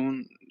away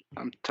soon,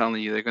 I'm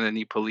telling you, they're gonna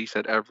need police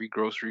at every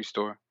grocery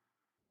store.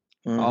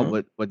 Oh, Hmm.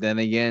 but then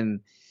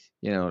again,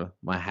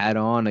 my hat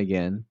on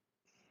again,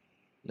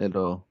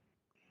 little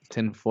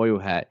tinfoil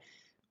hat.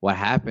 What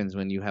happens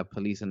when you have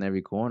police in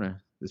every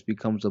corner? This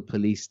becomes a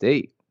police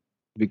state.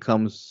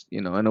 Becomes,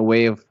 in a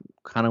way of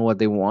kind of what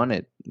they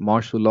wanted,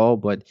 martial law.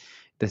 But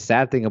the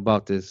sad thing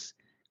about this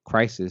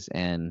crisis,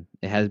 and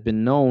it has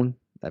been known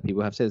that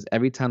people have said, is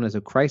every time there's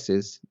a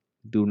crisis,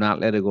 do not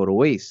let it go to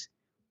waste.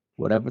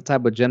 Whatever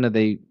type of agenda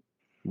they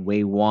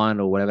may want,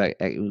 or whatever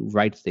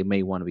rights they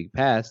may want to be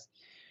passed,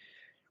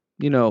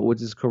 with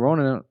this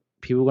corona,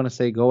 people are going to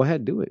say, go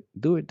ahead, do it,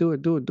 do it, do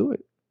it, do it, do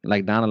it.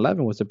 Like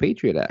 9/11 was the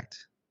Patriot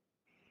Act.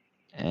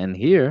 And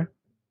here,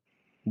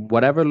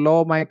 whatever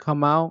law might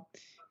come out,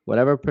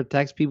 whatever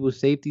protects people's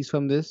safeties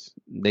from this,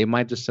 they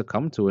might just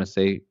succumb to it and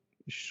say,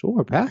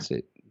 sure, pass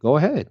it. Go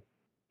ahead.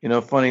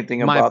 Funny thing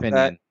My about that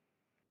opinion.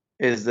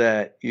 is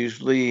that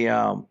usually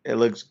it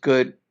looks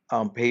good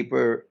on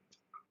paper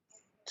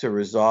to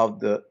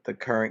resolve the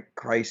current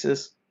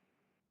crisis,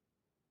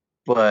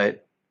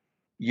 but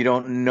you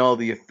don't know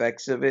the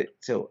effects of it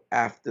till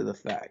after the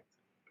fact,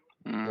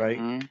 right?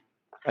 Hmm.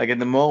 Like in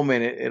the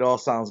moment, it all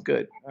sounds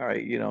good. All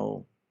right,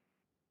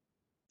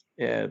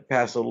 yeah,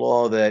 pass a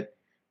law that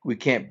we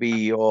can't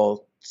be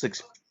all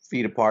 6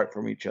 feet apart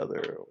from each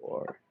other,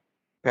 or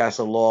pass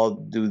a law,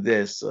 do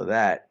this or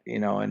that,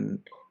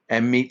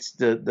 and meets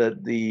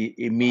the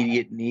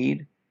immediate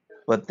need.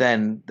 But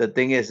then the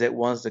thing is that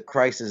once the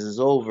crisis is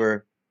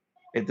over,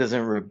 it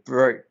doesn't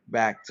revert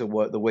back to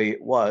what the way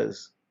it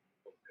was,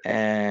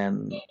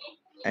 and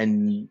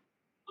and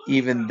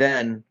even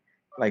then,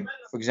 like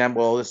for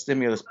example, the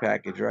stimulus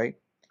package, right?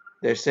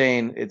 They're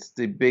saying it's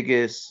the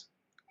biggest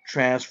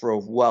transfer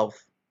of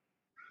wealth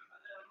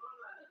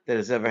that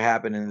has ever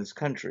happened in this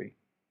country.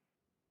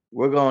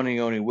 We're going to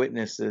only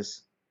witness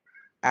this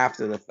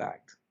after the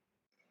fact,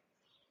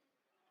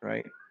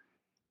 right?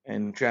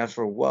 And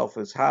transfer of wealth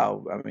is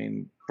how? I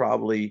mean,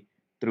 probably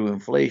through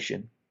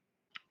inflation,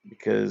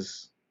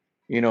 because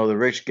the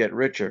rich get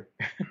richer.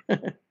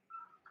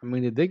 I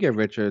mean, they did get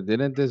richer.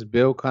 Didn't this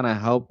bill kind of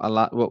help a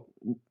lot? Well,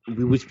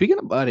 we were speaking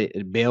about it.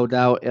 It bailed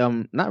out,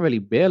 not really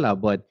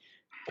bailout, but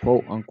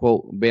quote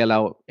unquote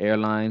bailout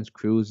airlines,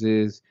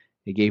 cruises.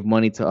 It gave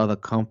money to other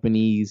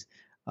companies.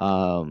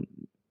 Um,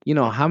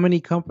 how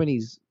many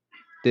companies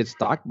did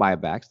stock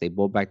buybacks? They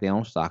bought back their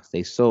own stocks.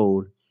 They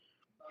sold.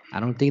 I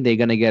don't think they're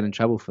gonna get in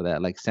trouble for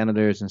that, like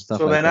senators and stuff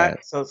So they're like not.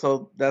 that.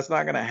 So that's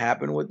not going to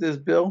happen with this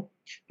bill,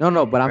 No,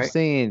 no, but I'm right?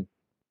 saying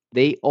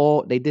they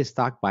did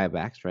stock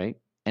buybacks, right?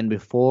 And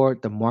before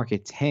the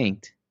market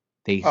tanked,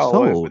 they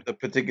Oh, with sold. the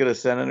particular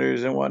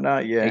senators and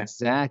whatnot. Yeah,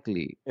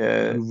 Exactly.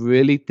 yeah, You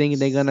really think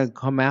they're gonna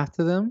come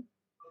after them?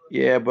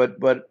 yeah. But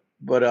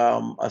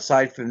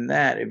aside from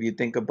that, if you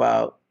think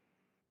about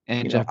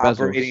And Jeff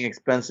operating Bezos.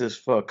 expenses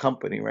for a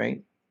company,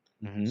 right?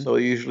 Hmm. So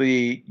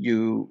usually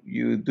you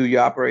do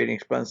your operating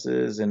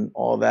expenses and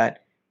all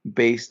that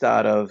based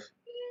out of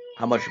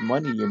how much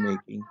money you're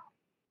making.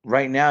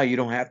 Right now, you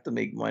don't have to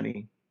make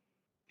money,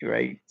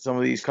 right? Some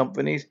of these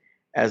companies,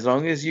 as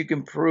long as you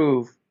can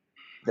prove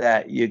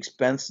that you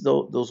expense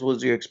those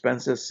was your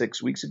expenses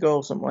 6 weeks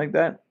ago, something like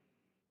that,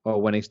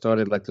 Or when they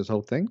started like this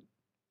whole thing?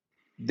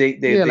 Yeah,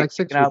 they like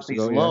taken 6 out weeks these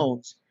ago. Yeah.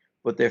 loans,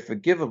 but they're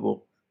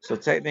forgivable. So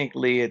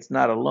technically, it's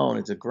not a loan;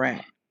 it's a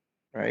grant,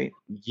 right?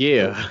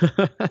 Yeah.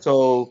 So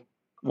so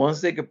once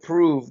they could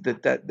prove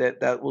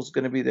that was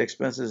going to be the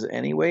expenses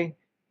anyway,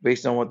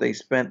 based on what they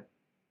spent,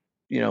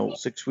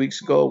 6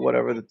 weeks ago,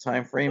 whatever the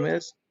time frame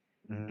is,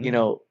 Hmm.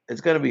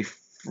 it's going to be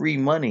free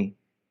money.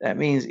 That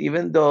means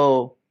even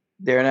though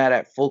they're not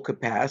at full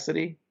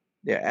capacity,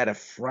 they're at a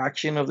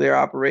fraction of their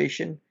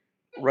operation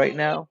right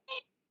now.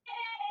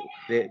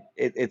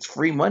 It's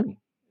free money.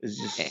 It's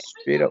just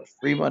straight up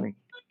free money.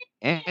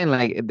 And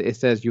like it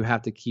says you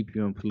have to keep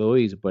your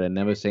employees, but it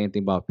never say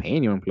anything about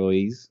paying your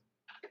employees.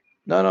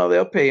 No,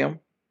 they'll pay them.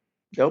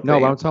 They'll No, pay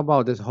but them. I'm talking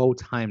about this whole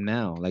time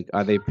now. Like,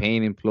 are they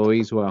paying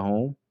employees who are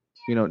home?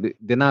 You know,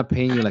 they're not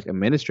paying you like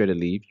administrative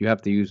leave. You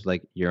have to use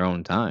like your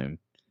own time.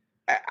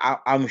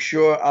 I'm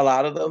sure a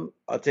lot of them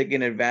are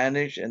taking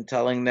advantage and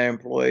telling their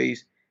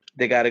employees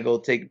they got to go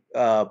take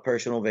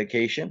personal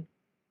vacation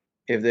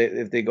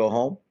if they go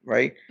home,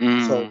 right?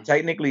 So Mm.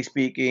 technically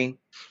speaking,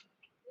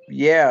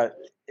 yeah,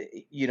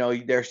 you know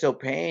they're still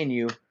paying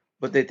you,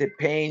 but they're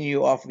paying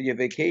you off of your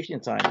vacation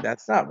time.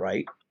 That's not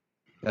right,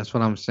 That's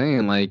what I'm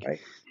saying. Like, right?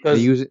 they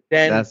Because use it.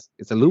 then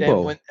It's a then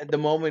loophole. when the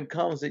moment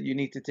comes that you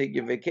need to take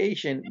your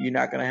vacation, you're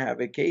not going to have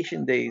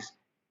vacation days.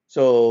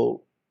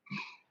 So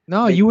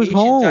No, you was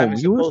vacation time home.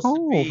 is You was supposed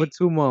to home for be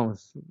 2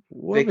 months.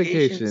 What vacation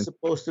is vacation?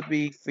 supposed to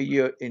be for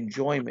your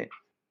enjoyment.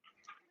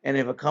 And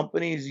if a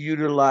company is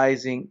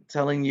utilizing,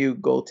 telling you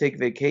go take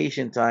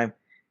vacation time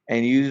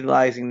and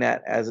utilizing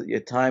that as your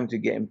time to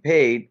getting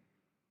paid,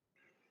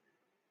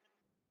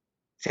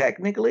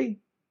 technically,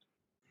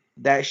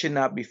 that should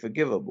not be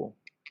forgivable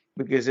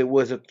because it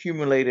was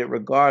accumulated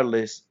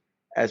regardless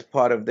as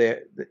part of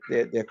their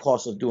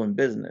cost of doing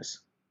business.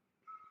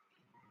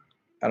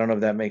 I don't know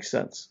if that makes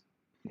sense.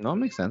 No, it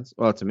makes sense.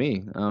 Well, to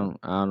me, I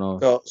don't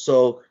know.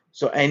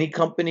 So any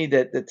company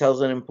that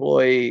tells an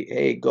employee,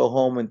 hey, go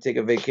home and take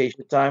a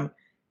vacation time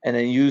and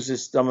then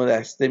uses some of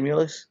that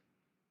stimulus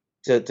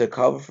to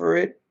cover for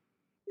it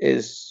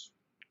is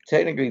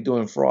technically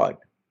doing fraud.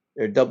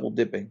 They're double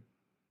dipping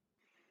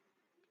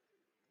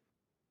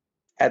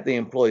at the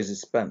employee's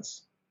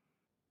expense.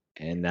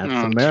 And that's No,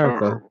 it's America.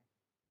 horrible.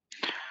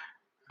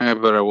 Yeah,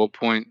 but at what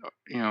point,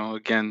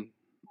 again,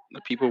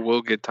 the people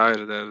will get tired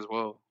of that as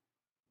well.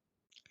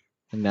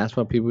 And that's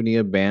why people need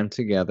to band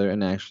together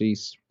and actually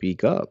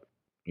speak up.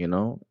 You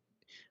know,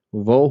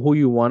 vote who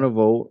you want to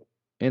vote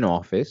in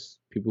office.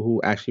 People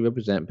who actually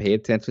represent. Pay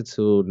attention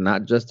to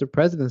not just the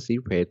presidency.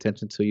 Pay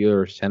attention to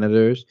your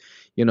senators.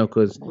 You know,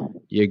 because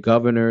your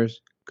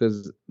governors,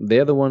 because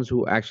they're the ones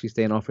who actually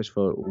stay in office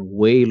for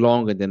way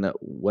longer than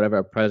whatever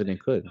a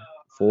president could.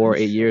 4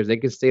 8 years, they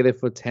could stay there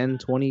for 10,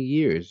 20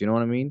 years. You know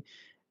what I mean?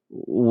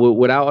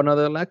 Without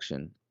another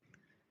election.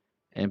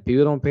 And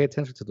people don't pay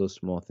attention to those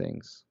small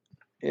things.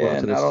 Well, Yeah, to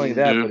and the not only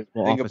that, Yeah. but if you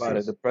small think about it,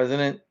 offices. the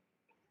president,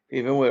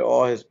 even with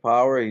all his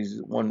power,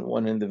 he's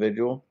one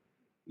individual.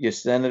 Your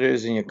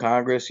senators and your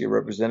Congress, your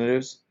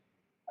representatives,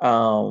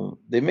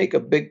 they make a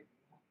big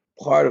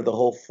part of the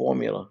whole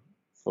formula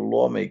for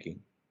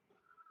lawmaking.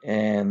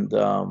 And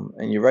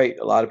you're right,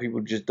 a lot of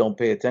people just don't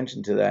pay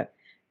attention to that.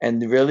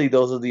 And really,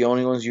 those are the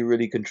only ones you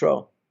really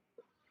control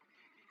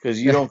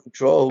because you don't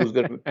control who's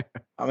going to.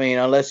 I mean,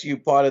 unless you're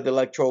part of the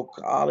electoral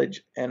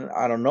college, and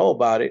I don't know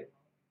about it.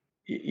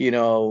 You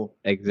know,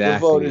 your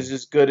vote is Exactly.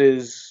 as good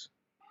as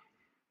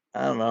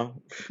I don't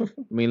know. I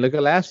mean, look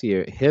at last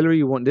year.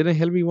 Hillary won. Didn't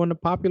Hillary won the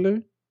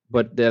popular?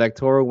 But the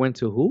electoral went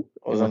to who?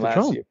 It Wasn't went to last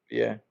Trump. year,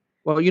 yeah,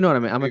 Well, you know what I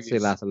mean. I'm gonna say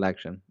previous, last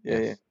election. yeah,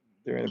 Yes.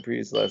 during the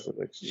previous last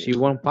election. She Yeah.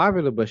 won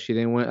popular, but she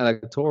didn't win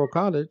electoral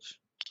college.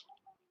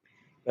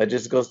 That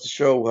just goes to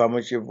show how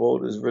much your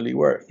vote is really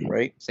worth,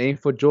 right? Same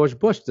for George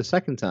Bush the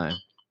second time.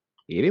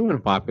 He didn't win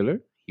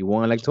popular. He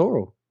won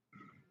electoral.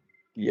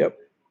 Yep.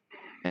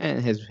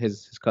 And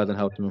his cousin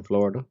helped him in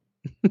Florida.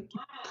 But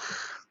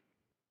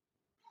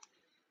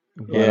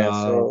Yeah.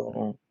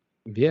 So,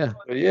 yeah.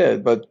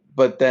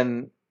 but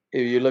then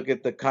if you look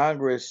at the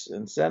Congress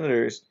and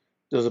senators,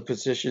 those are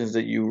positions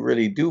that you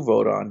really do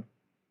vote on,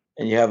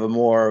 and you have a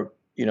more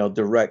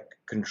direct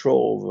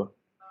control over.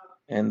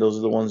 And those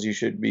are the ones you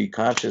should be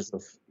conscious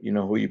of,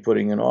 who you're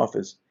putting in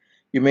office.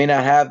 You may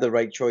not have the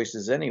right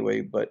choices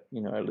anyway, but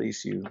at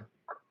least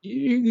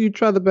You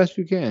try the best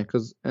you can,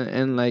 cause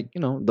and like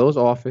those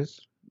office,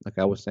 like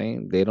I was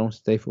saying, they don't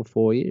stay for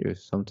 4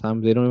 years.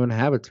 Sometimes they don't even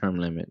have a term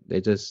limit.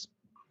 They just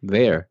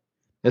there.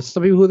 There's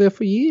some people who are there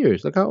for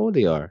years. Look how old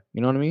they are.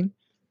 You know what I mean?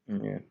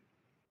 yeah.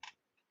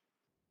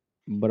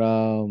 But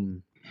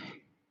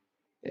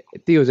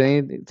Theo, is there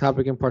any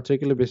topic in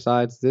particular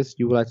besides this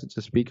you would like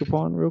to speak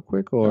upon real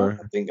quick, No, or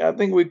I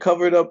think we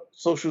covered up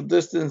social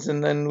distance,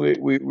 and then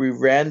we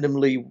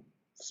randomly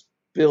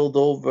spilled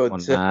over oh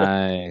to,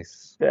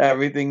 nice. to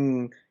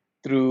everything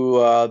through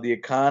the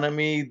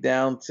economy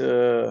down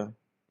to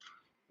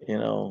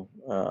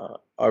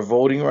our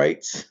voting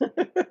rights.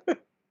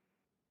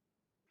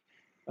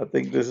 I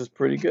think this is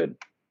pretty good.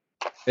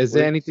 Is What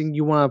there do you- anything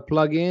you want to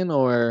plug in,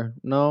 or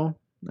no?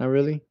 Not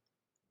really.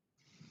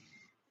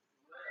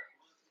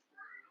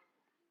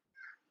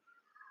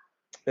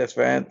 That's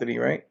for Anthony,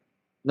 right?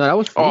 No, that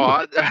was for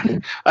Oh,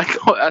 you.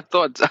 I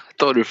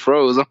thought it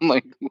froze. I'm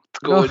like,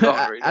 what's No, going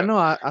on right I now? know.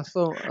 I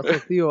saw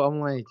Theo.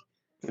 I'm like,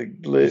 The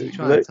is he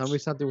trying to tell me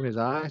glitch. something with his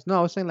eyes? No,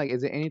 I was saying like,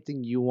 is there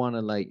anything you want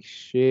to like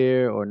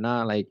share or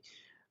not? Like,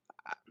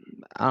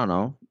 I don't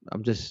know.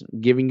 I'm just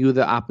giving you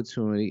the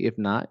opportunity. If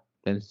not,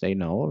 then say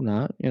no or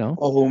not.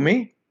 Oh, who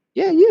me?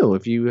 Yeah, you.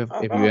 If you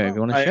Oh, if no, you no.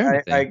 want to share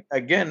anything.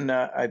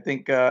 I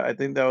think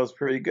that was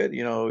pretty good.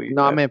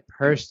 No, I meant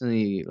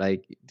personally.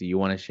 Like, do you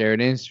want to share it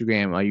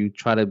Instagram? Are you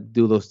try to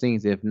do those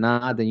things? If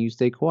not, then you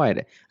stay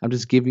quiet. I'm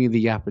just giving you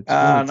the No,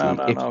 opportunity no, if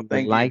no. you would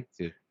Thank you. like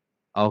to.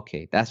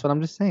 Okay, that's what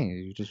I'm just saying.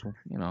 You just,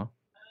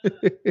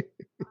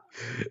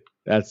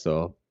 that's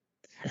all.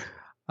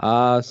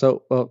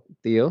 So, well,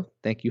 Theo,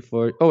 thank you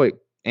for. Oh wait,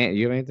 Ant,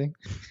 you have anything?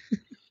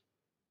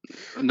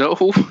 No,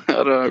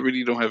 I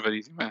really don't have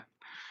anything, man.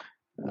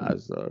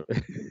 Sorry.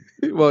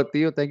 Well,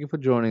 Theo, thank you for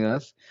joining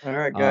us. All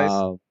right, guys.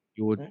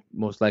 You would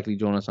most likely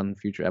join us on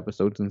future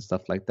episodes and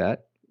stuff like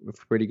that.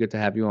 It's pretty good to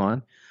have you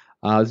on.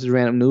 This is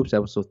Random Noobs,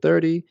 episode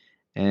 30,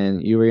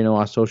 and you already know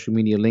our social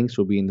media links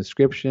will be in the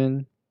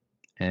description.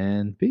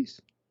 And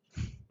peace.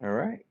 All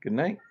right. Good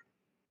night.